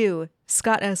 you,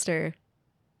 Scott Esther,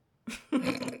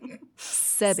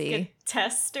 Sebi,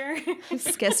 Tester.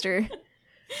 Skester.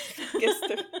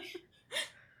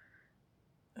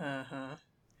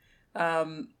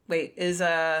 Wait, this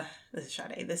is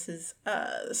Sade. This is,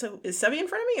 so is Sebi in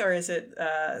front of me, or is it,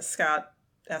 Scott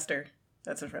Esther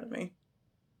that's in front of me?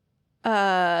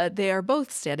 They are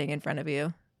both standing in front of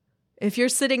you. If you're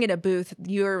sitting in a booth,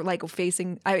 you're like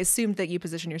facing, I assumed that you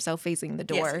position yourself facing the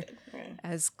door, Yes, I did. Right.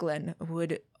 as Glenn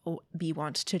would be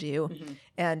wont to do. Mm-hmm.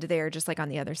 And they're just like on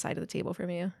the other side of the table from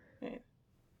you.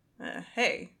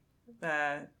 Hey,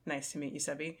 nice to meet you,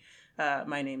 Sebi.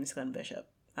 My name is Glenn Bishop.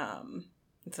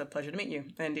 It's a pleasure to meet you.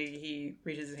 And he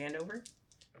reaches his hand over.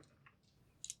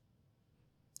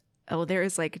 Oh, there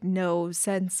is like no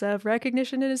sense of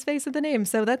recognition in his face at the name,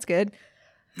 so that's good.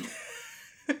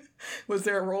 Was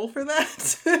there a roll for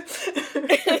that?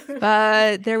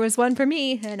 But there was one for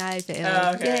me, and I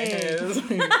failed. Okay.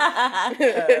 Yay.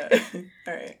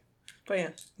 All right. But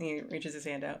yeah, he reaches his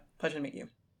hand out. Pleasure to meet you.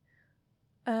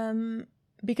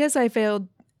 Because I failed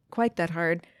quite that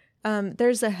hard,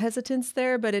 there's a hesitance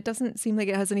there, but it doesn't seem like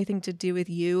it has anything to do with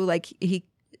you. Like, he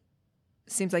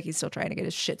seems like he's still trying to get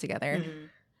his shit together.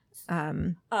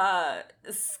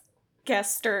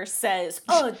 Gester says,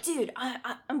 "Oh, dude,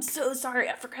 I'm so sorry.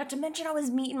 I forgot to mention I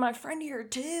was meeting my friend here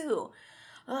too.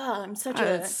 I'm such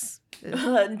a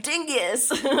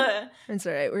dingus." It's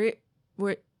all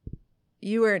right.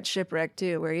 You weren't shipwrecked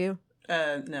too, were you?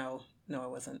 No, I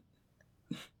wasn't.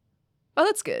 Oh,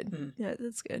 that's good. Mm-hmm. Yeah,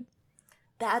 that's good.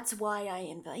 That's why I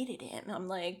invited him. I'm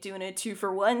like doing a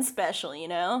 2-for-1 special, you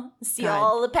know? See God.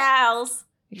 all the pals.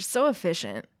 You're so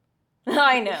efficient.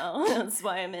 I know. That's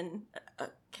why I'm in.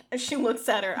 She looks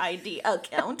at her ID.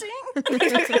 Accounting?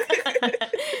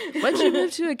 Why'd you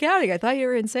move to accounting? I thought you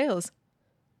were in sales.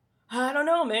 I don't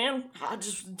know, man. I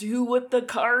just do what the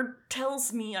card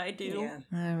tells me I do. Yeah.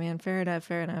 Oh, man, fair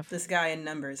enough. This guy in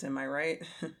numbers, am I right?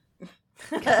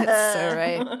 That's so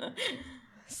right.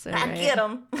 So I right. get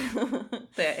him.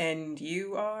 And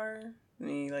you are? And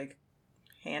he, like,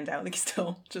 hand out, like,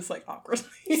 still just, like, awkwardly.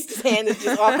 His hand is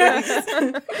just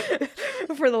awkward.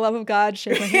 For the love of God,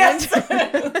 shake my hand.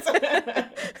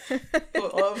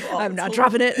 I'm not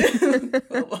dropping it.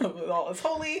 With all is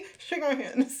holy, shake my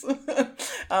hands. So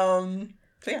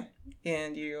yeah,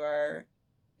 and you are.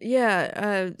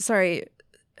 Yeah. Sorry,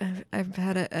 I've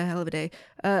had a hell of a day.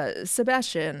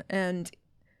 Sebastian, and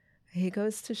he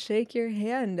goes to shake your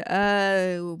hand.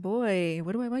 Oh boy,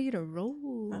 what do I want you to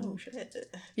roll? Oh shit!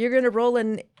 You're gonna roll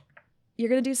and you're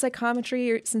gonna do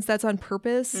psychometry since that's on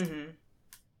purpose. Mm-hmm.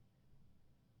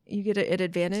 You get an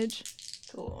advantage.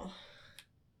 Cool.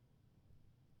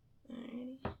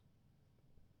 Alrighty.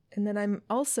 And then I'm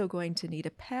also going to need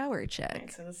a power check.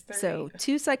 Right, so that's 30. So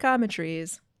 2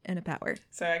 psychometries and a power.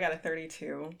 So I got a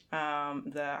 32.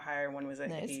 The higher one was at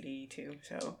Nice. 82.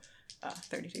 So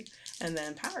 32. And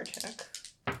then power check.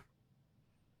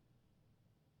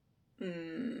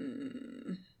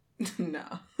 No.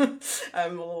 I'm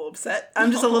a little upset.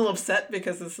 I'm just a little upset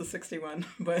because this is 61.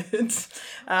 But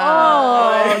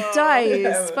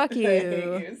Dice. Fuck you.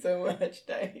 Thank you so much,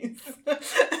 Dice. But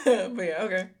yeah,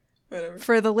 okay. Whatever.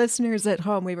 For the listeners at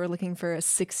home, we were looking for a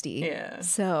 60. Yeah.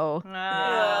 So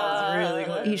Yeah, it was really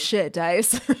close. eat shit,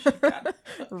 Dice. God.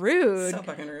 Rude. So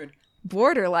fucking rude.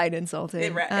 Borderline insulting.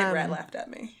 It rat laughed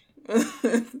at me.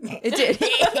 It did.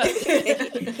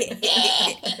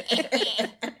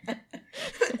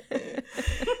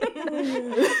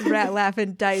 Rat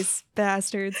laughing dice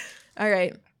bastards. All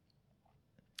right.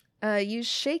 You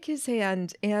shake his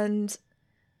hand, and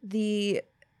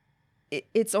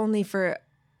it's only for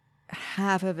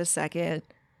half of a second.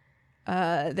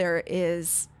 There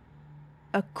is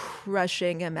a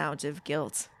crushing amount of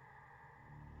guilt.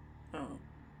 Oh.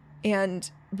 And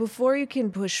before you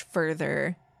can push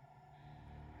further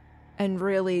and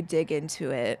really dig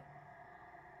into it,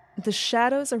 the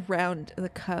shadows around the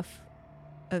cuff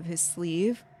of his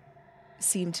sleeve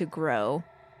seem to grow,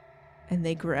 and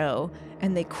they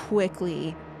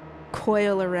quickly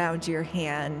coil around your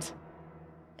hand,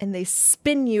 and they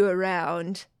spin you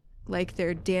around like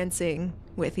they're dancing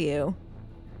with you,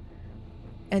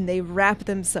 and they wrap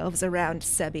themselves around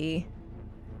Sebi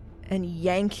and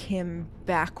yank him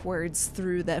backwards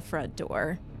through the front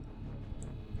door.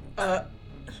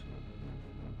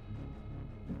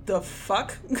 The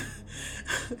fuck?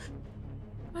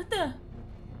 What the?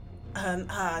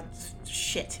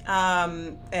 Shit.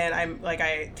 And I'm like,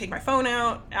 I take my phone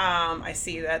out. I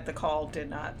see that the call did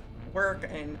not work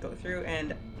and go through,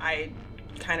 and I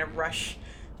kind of rush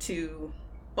to,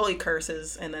 well, he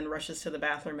curses and then rushes to the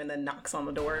bathroom and then knocks on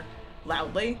the door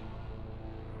loudly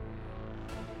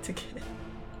to get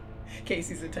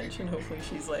Casey's attention. Hopefully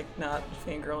she's like not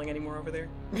fangirling anymore over there.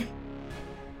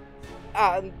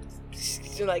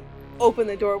 She's like, open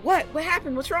the door. What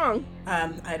happened? What's wrong? I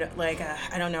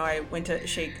don't know. I went to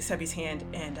shake Sebi's hand,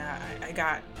 and I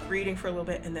got reading for a little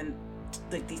bit, and then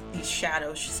like these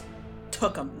shadows just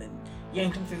took him and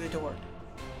yanked him through the door.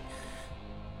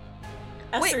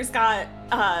 Esther's got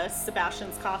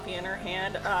Sebastian's coffee in her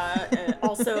hand, and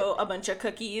also a bunch of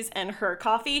cookies and her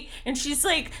coffee, and she's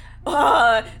like,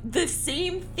 the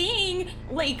same thing,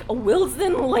 like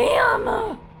Wilson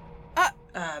Lamb.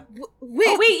 Wait.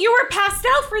 Oh wait, you were passed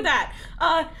out for that.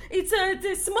 It's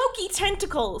the smoky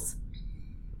tentacles.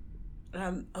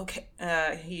 Okay.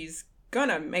 He's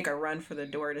gonna make a run for the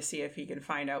door to see if he can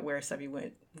find out where Sebby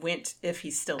went if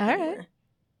he's still All anywhere. right.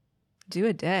 Do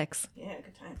a dex. Yeah,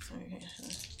 good times. Okay.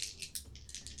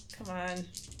 Come on,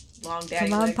 long daddy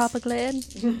Come on, legs. Papa Glad.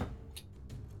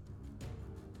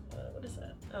 What is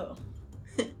that? Oh.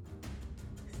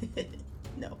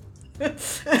 No. Oh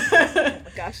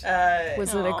my gosh.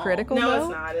 Was it a critical? No, though? it's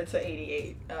not. It's an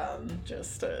 88.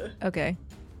 Okay.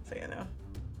 So you know.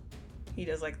 He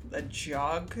does like a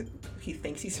jog. He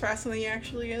thinks he's faster than he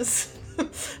actually is.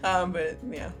 But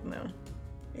yeah, no.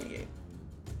 88.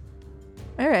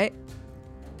 All right.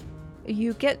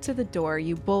 You get to the door,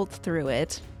 you bolt through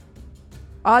it.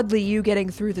 Oddly, you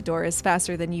getting through the door is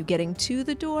faster than you getting to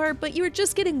the door, but you were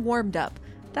just getting warmed up.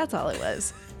 That's all it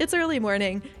was. It's early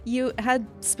morning. You had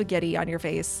spaghetti on your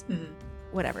face. Mm-hmm.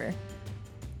 Whatever.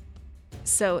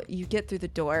 So you get through the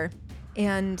door,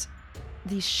 and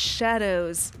these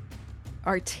shadows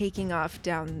are taking off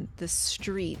down the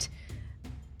street.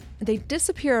 They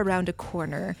disappear around a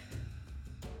corner.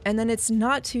 And then it's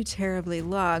not too terribly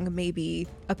long, maybe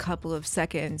a couple of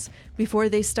seconds, before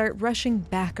they start rushing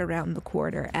back around the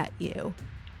corner at you.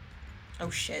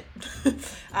 Oh shit.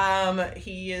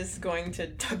 He is going to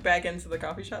duck back into the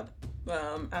coffee shop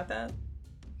at that.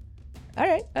 All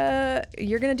right,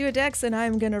 you're going to do a dex, and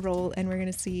I'm going to roll, and we're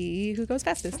going to see who goes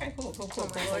fastest. Okay, cool.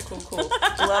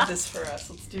 Love this for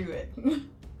us. Let's do it.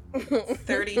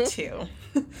 32.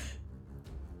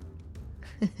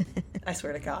 I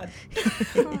swear to God.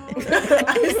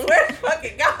 I swear to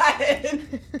fucking God.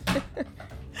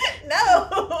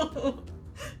 No.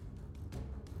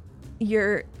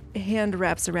 Your hand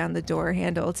wraps around the door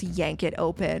handle to yank it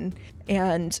open,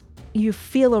 and you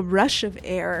feel a rush of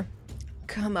air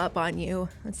come up on you.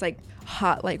 It's like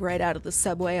hot, like right out of the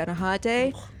subway on a hot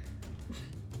day.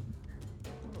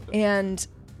 And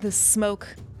the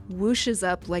smoke whooshes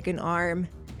up like an arm,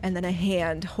 and then a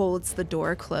hand holds the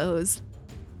door closed.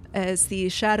 As the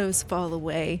shadows fall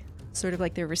away, sort of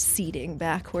like they're receding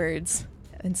backwards,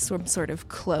 in some sort of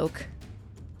cloak,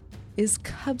 is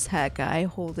Cubs Hat Guy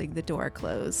holding the door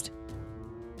closed.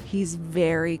 He's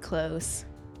very close.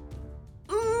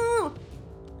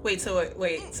 Wait,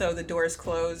 so the door's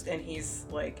closed and he's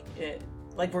like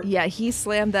we're Yeah, he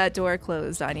slammed that door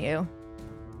closed on you.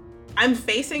 I'm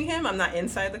facing him. I'm not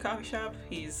inside the coffee shop.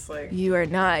 He's like You are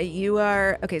not. You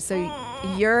are... Okay, so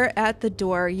you're at the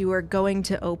door. You are going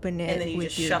to open And then it you with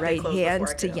just your shove it right closed hand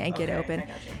before I to get yank it okay, open. I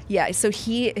gotcha. Yeah, so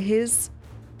he's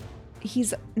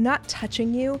not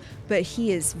touching you, but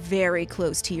he is very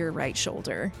close to your right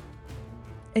shoulder.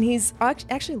 And he's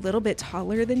actually a little bit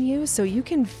taller than you, so you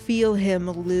can feel him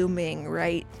looming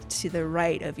right to the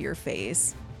right of your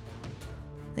face.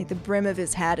 Like the brim of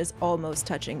his hat is almost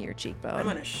touching your cheekbone. I'm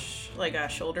gonna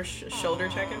shoulder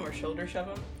check him or shoulder shove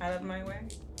him out of my way.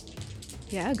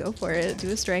 Yeah, go for it. Do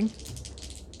a strength.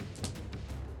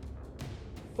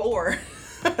 4.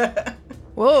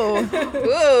 Whoa.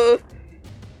 Whoa.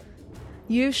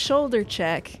 You shoulder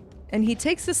check, and he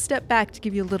takes a step back to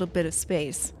give you a little bit of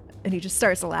space, and he just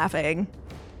starts laughing.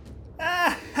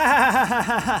 Yeah.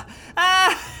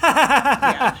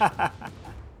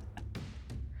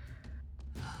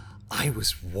 I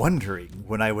was wondering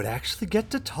when I would actually get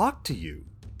to talk to you,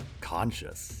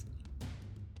 Conscious.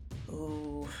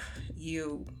 Oh,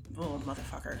 you. Oh,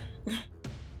 motherfucker.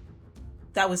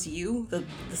 That was you? The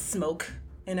smoke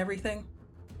and everything?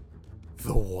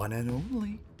 The one and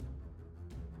only.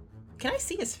 Can I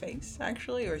see his face,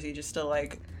 actually? Or is he just still,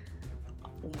 like,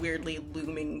 weirdly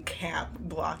looming cap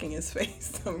blocking his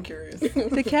face? I'm curious.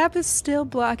 The cap is still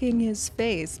blocking his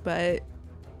face, but...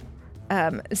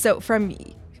 So from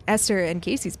Esther and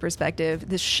Casey's perspective,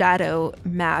 the shadow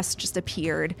mass just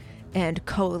appeared and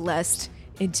coalesced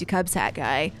into Cubs Hat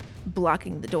Guy,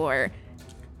 blocking the door.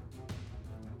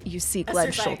 You see Glenn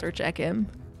Esther's like, shoulder check him.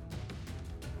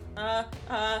 No.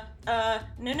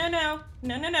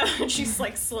 And she's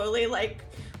like slowly, like,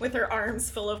 with her arms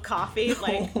full of coffee,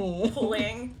 like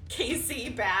pulling Casey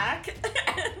back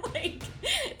and like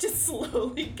just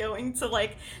slowly going to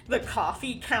like the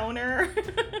coffee counter.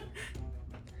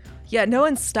 Yeah, no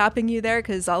one's stopping you there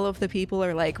because all of the people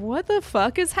are like, what the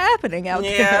fuck is happening out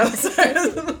Yeah.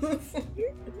 there?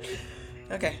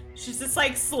 Okay. She's just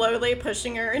like slowly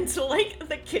pushing her into like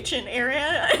the kitchen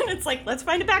area, and it's like, let's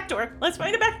find a back door. Let's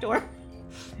find a back door.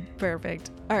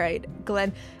 Perfect. All right,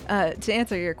 Glenn, to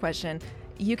answer your question,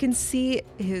 You can see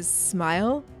his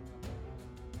smile.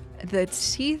 The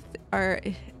teeth are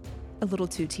a little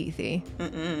too teethy.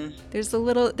 They're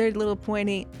a little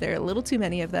pointy. There are a little too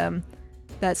many of them.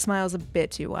 That smile's a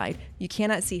bit too wide. You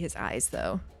cannot see his eyes,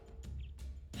 though.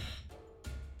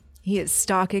 He is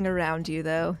stalking around you,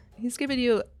 though. He's giving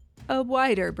you a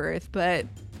wider berth, but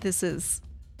this is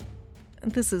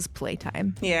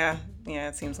playtime. Yeah,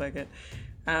 it seems like it.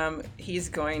 He's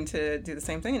going to do the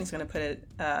same thing, and he's going to put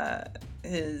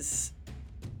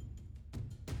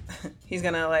he's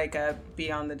going to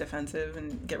be on the defensive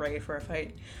and get ready for a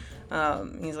fight.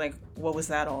 He's like, what was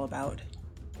that all about?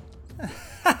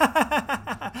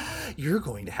 You're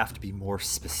going to have to be more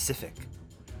specific.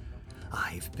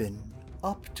 I've been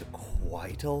up to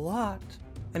quite a lot.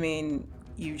 I mean,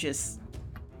 you just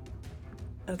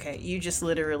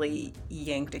literally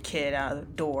yanked a kid out of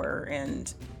the door,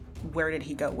 and where did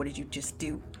he go? What did you just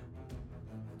do?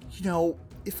 You know,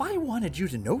 if I wanted you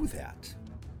to know that,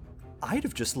 I'd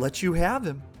have just let you have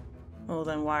him. Well,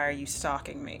 then why are you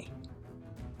stalking me?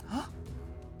 Huh?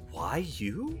 Why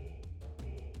you?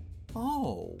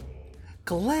 Oh,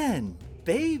 Glenn,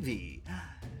 baby.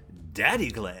 Daddy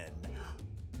Glenn.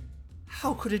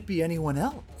 How could it be anyone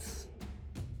else?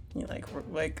 He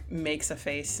like makes a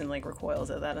face and recoils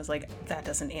at that and is like, that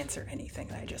doesn't answer anything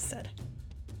that I just said.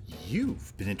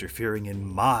 You've been interfering in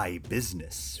my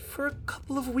business for a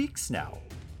couple of weeks now.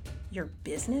 Your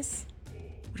business?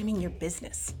 What do you mean your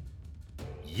business?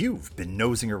 You've been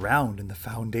nosing around in the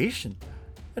Foundation,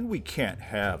 and we can't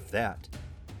have that.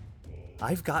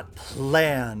 I've got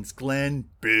plans, Glenn,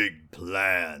 big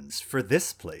plans for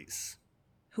this place.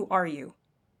 Who are you?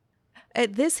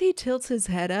 At this, he tilts his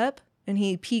head up, and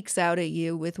he peeks out at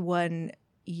you with one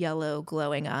yellow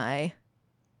glowing eye.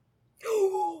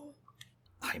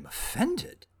 I'm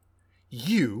offended.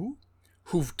 You,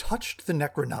 who've touched the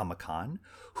Necronomicon,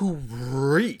 who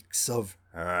reeks of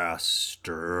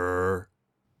Aster.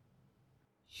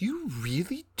 You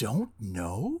really don't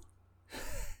know?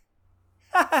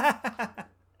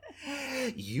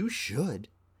 You should.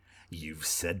 You've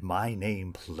said my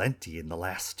name plenty in the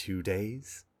last 2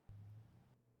 days.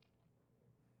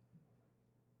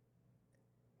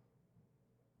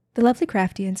 The Lovely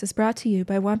Craftians is brought to you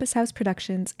by Wampus House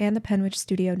Productions and the Penwitch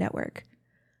Studio Network.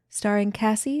 Starring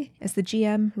Cassie as the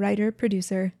GM, writer,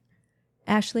 producer,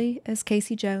 Ashley as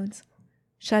Casey Jones,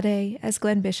 Sade as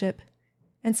Glenn Bishop,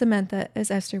 and Samantha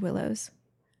as Esther Willows.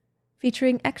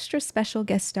 Featuring extra special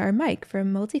guest star Mike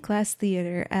from Multiclass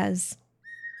Theater as...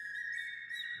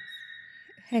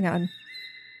 Hang on.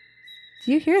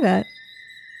 Do you hear that?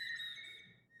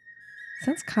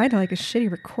 Sounds kind of like a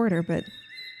shitty recorder, but...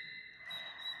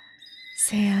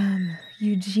 Sam,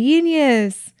 you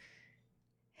genius!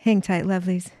 Hang tight,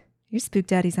 lovelies. Your spook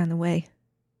daddy's on the way.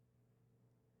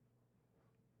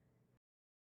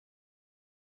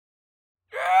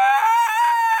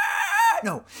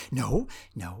 No.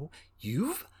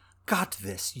 You've got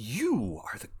this. You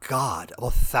are the god of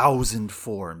 1,000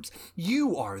 forms.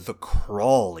 You are the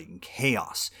crawling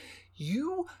chaos.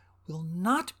 You will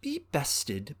not be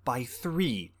bested by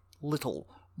 3 little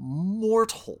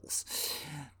mortals.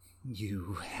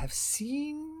 You have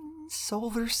seen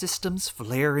solar systems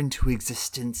flare into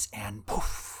existence and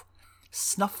poof,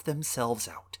 snuff themselves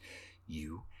out.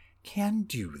 You can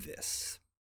do this.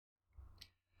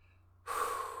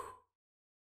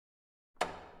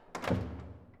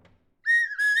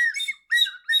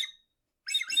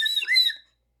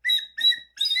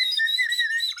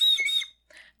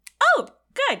 Oh,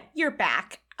 good. You're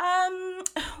back.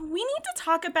 We need to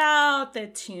talk about the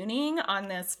tuning on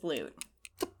this flute.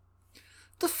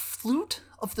 The flute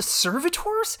of the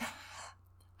servitors?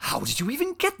 How did you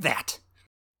even get that?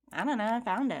 I don't know. I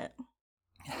found it.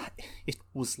 It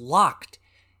was locked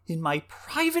in my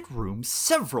private room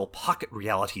several pocket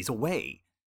realities away.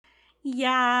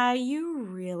 Yeah, you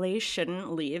really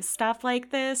shouldn't leave stuff like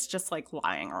this just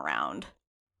lying around.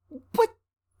 But...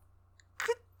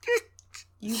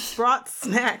 You brought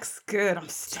snacks. Good, I'm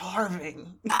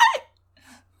starving.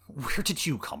 Where did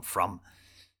you come from?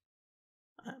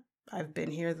 I've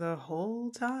been here the whole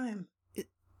time.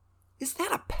 Is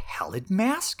that a pallid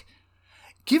mask?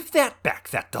 Give that back.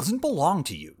 That doesn't belong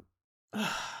to you.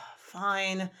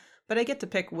 Fine, but I get to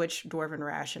pick which dwarven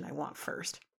ration I want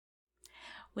first.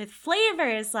 With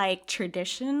flavors like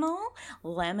traditional,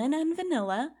 lemon and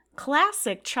vanilla,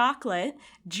 classic chocolate,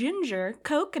 ginger,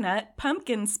 coconut,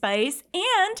 pumpkin spice,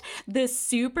 and the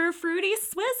super fruity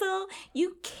swizzle,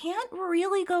 you can't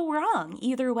really go wrong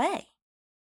either way.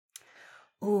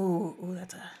 Ooh,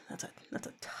 that's a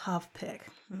tough pick.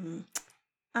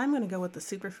 I'm gonna go with the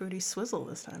super fruity swizzle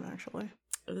this time, actually.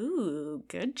 Ooh,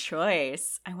 good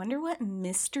choice. I wonder what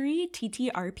mystery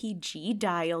TTRPG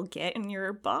die you'll get in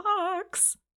your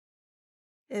box.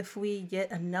 If we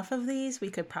get enough of these, we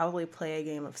could probably play a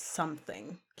game of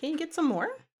something. Can you get some more?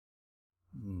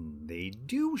 They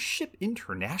do ship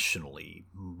internationally,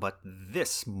 but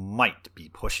this might be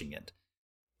pushing it.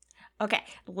 Okay,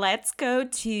 let's go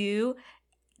to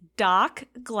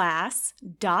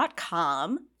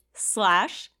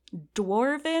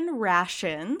dockglass.com/dwarven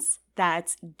rations.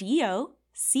 That's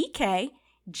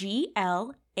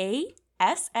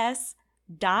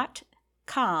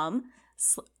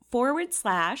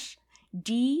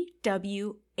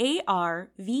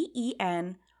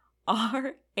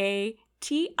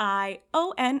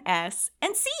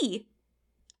and C.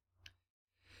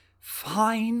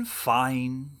 Fine,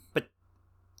 but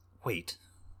wait.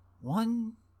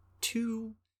 1,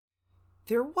 2.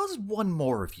 There was one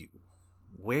more of you.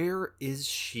 Where is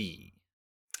she?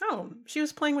 Oh, she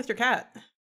was playing with your cat.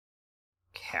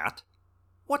 Cat?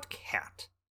 What cat?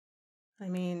 I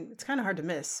mean, it's kind of hard to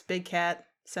miss. Big cat,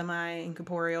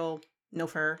 semi-incorporeal, no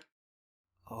fur.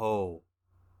 Oh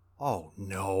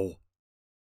no.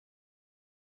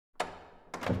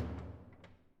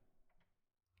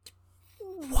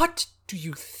 What do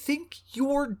you think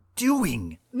you're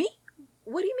doing? Me?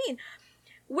 What do you mean?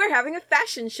 We're having a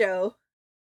fashion show.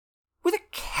 With a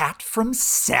cat from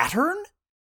Saturn?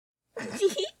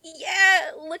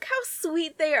 Yeah, look how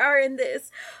sweet they are in this.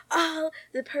 Oh,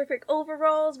 the perfect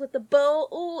overalls with the bow,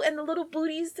 ooh, and the little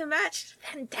booties to match.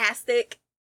 Fantastic.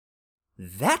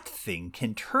 That thing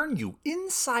can turn you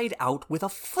inside out with a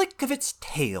flick of its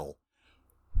tail.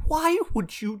 Why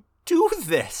would you do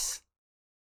this?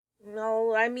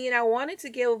 No, I mean, I wanted to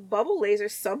give Bubble Laser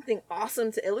something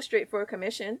awesome to illustrate for a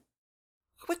commission.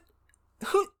 What?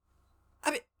 Who?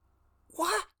 I mean,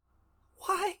 what?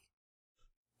 Why?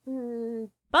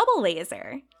 Bubble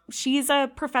Laser. She's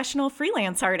a professional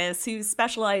freelance artist who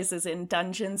specializes in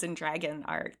Dungeons and Dragon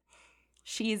art.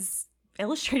 She's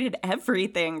illustrated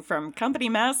everything from company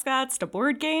mascots to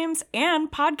board games and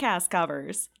podcast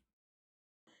covers.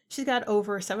 She's got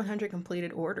over 700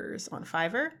 completed orders on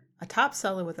Fiverr, a top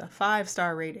seller with a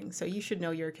 5-star rating, so you should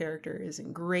know your character is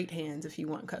in great hands if you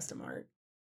want custom art.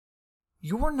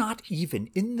 You're not even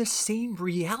in the same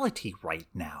reality right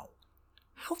now.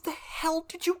 How the hell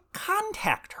did you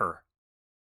contact her?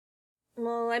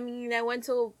 Well, I mean, I went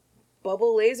to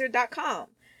bubblelaser.com.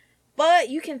 But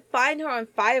you can find her on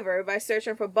Fiverr by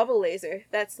searching for Bubble Laser.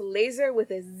 That's laser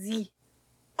with a Z.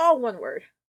 All one word.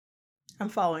 I'm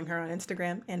following her on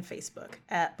Instagram and Facebook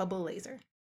at Bubble Laser.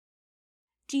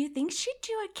 Do you think she'd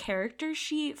do a character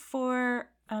sheet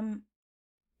for,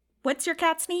 what's your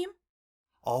cat's name?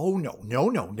 Oh, no.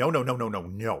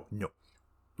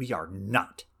 We are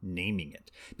not naming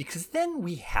it, because then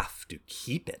we have to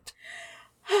keep it.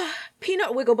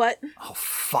 Peanut Wigglebutt. Oh,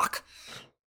 fuck.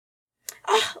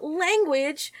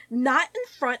 Language not in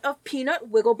front of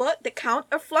Peanut Wigglebutt, the Count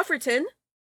of Flufferton.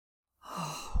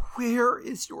 Where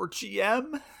is your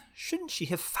GM? Shouldn't she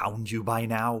have found you by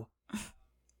now?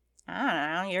 I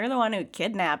don't know. You're the one who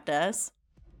kidnapped us.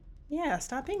 Yeah,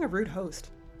 stop being a rude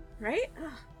host. Right?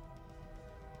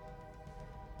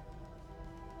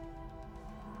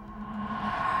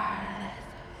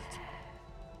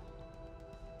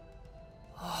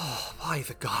 Oh, by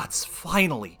the gods,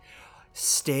 finally.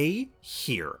 Stay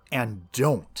here and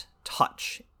don't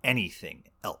touch anything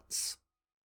else.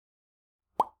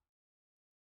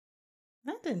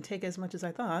 That didn't take as much as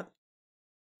I thought.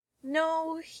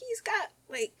 No, he's got,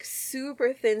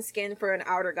 super thin skin for an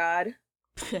outer god.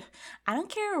 I don't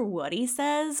care what he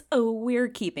says. Oh, we're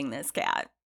keeping this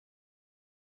cat.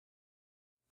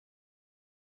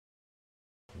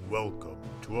 Welcome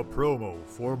to a promo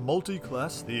for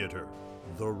Multiclass Theater,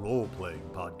 the role-playing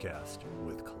podcast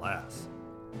with class.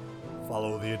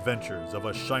 Follow the adventures of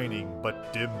a shining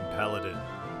but dim paladin,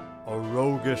 a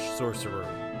roguish sorcerer,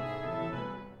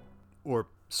 or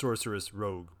sorceress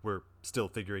rogue, we're still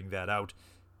figuring that out,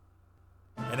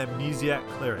 an amnesiac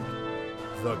cleric,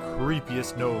 the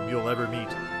creepiest gnome you'll ever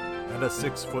meet, and a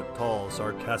 6-foot-tall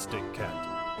sarcastic cat,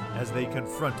 as they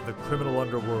confront the criminal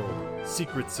underworld,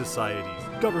 secret societies,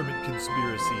 government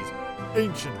conspiracies,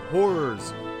 ancient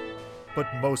horrors, but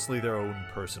mostly their own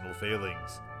personal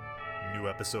failings. New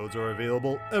episodes are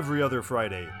available every other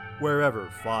Friday, wherever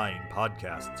fine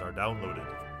podcasts are downloaded.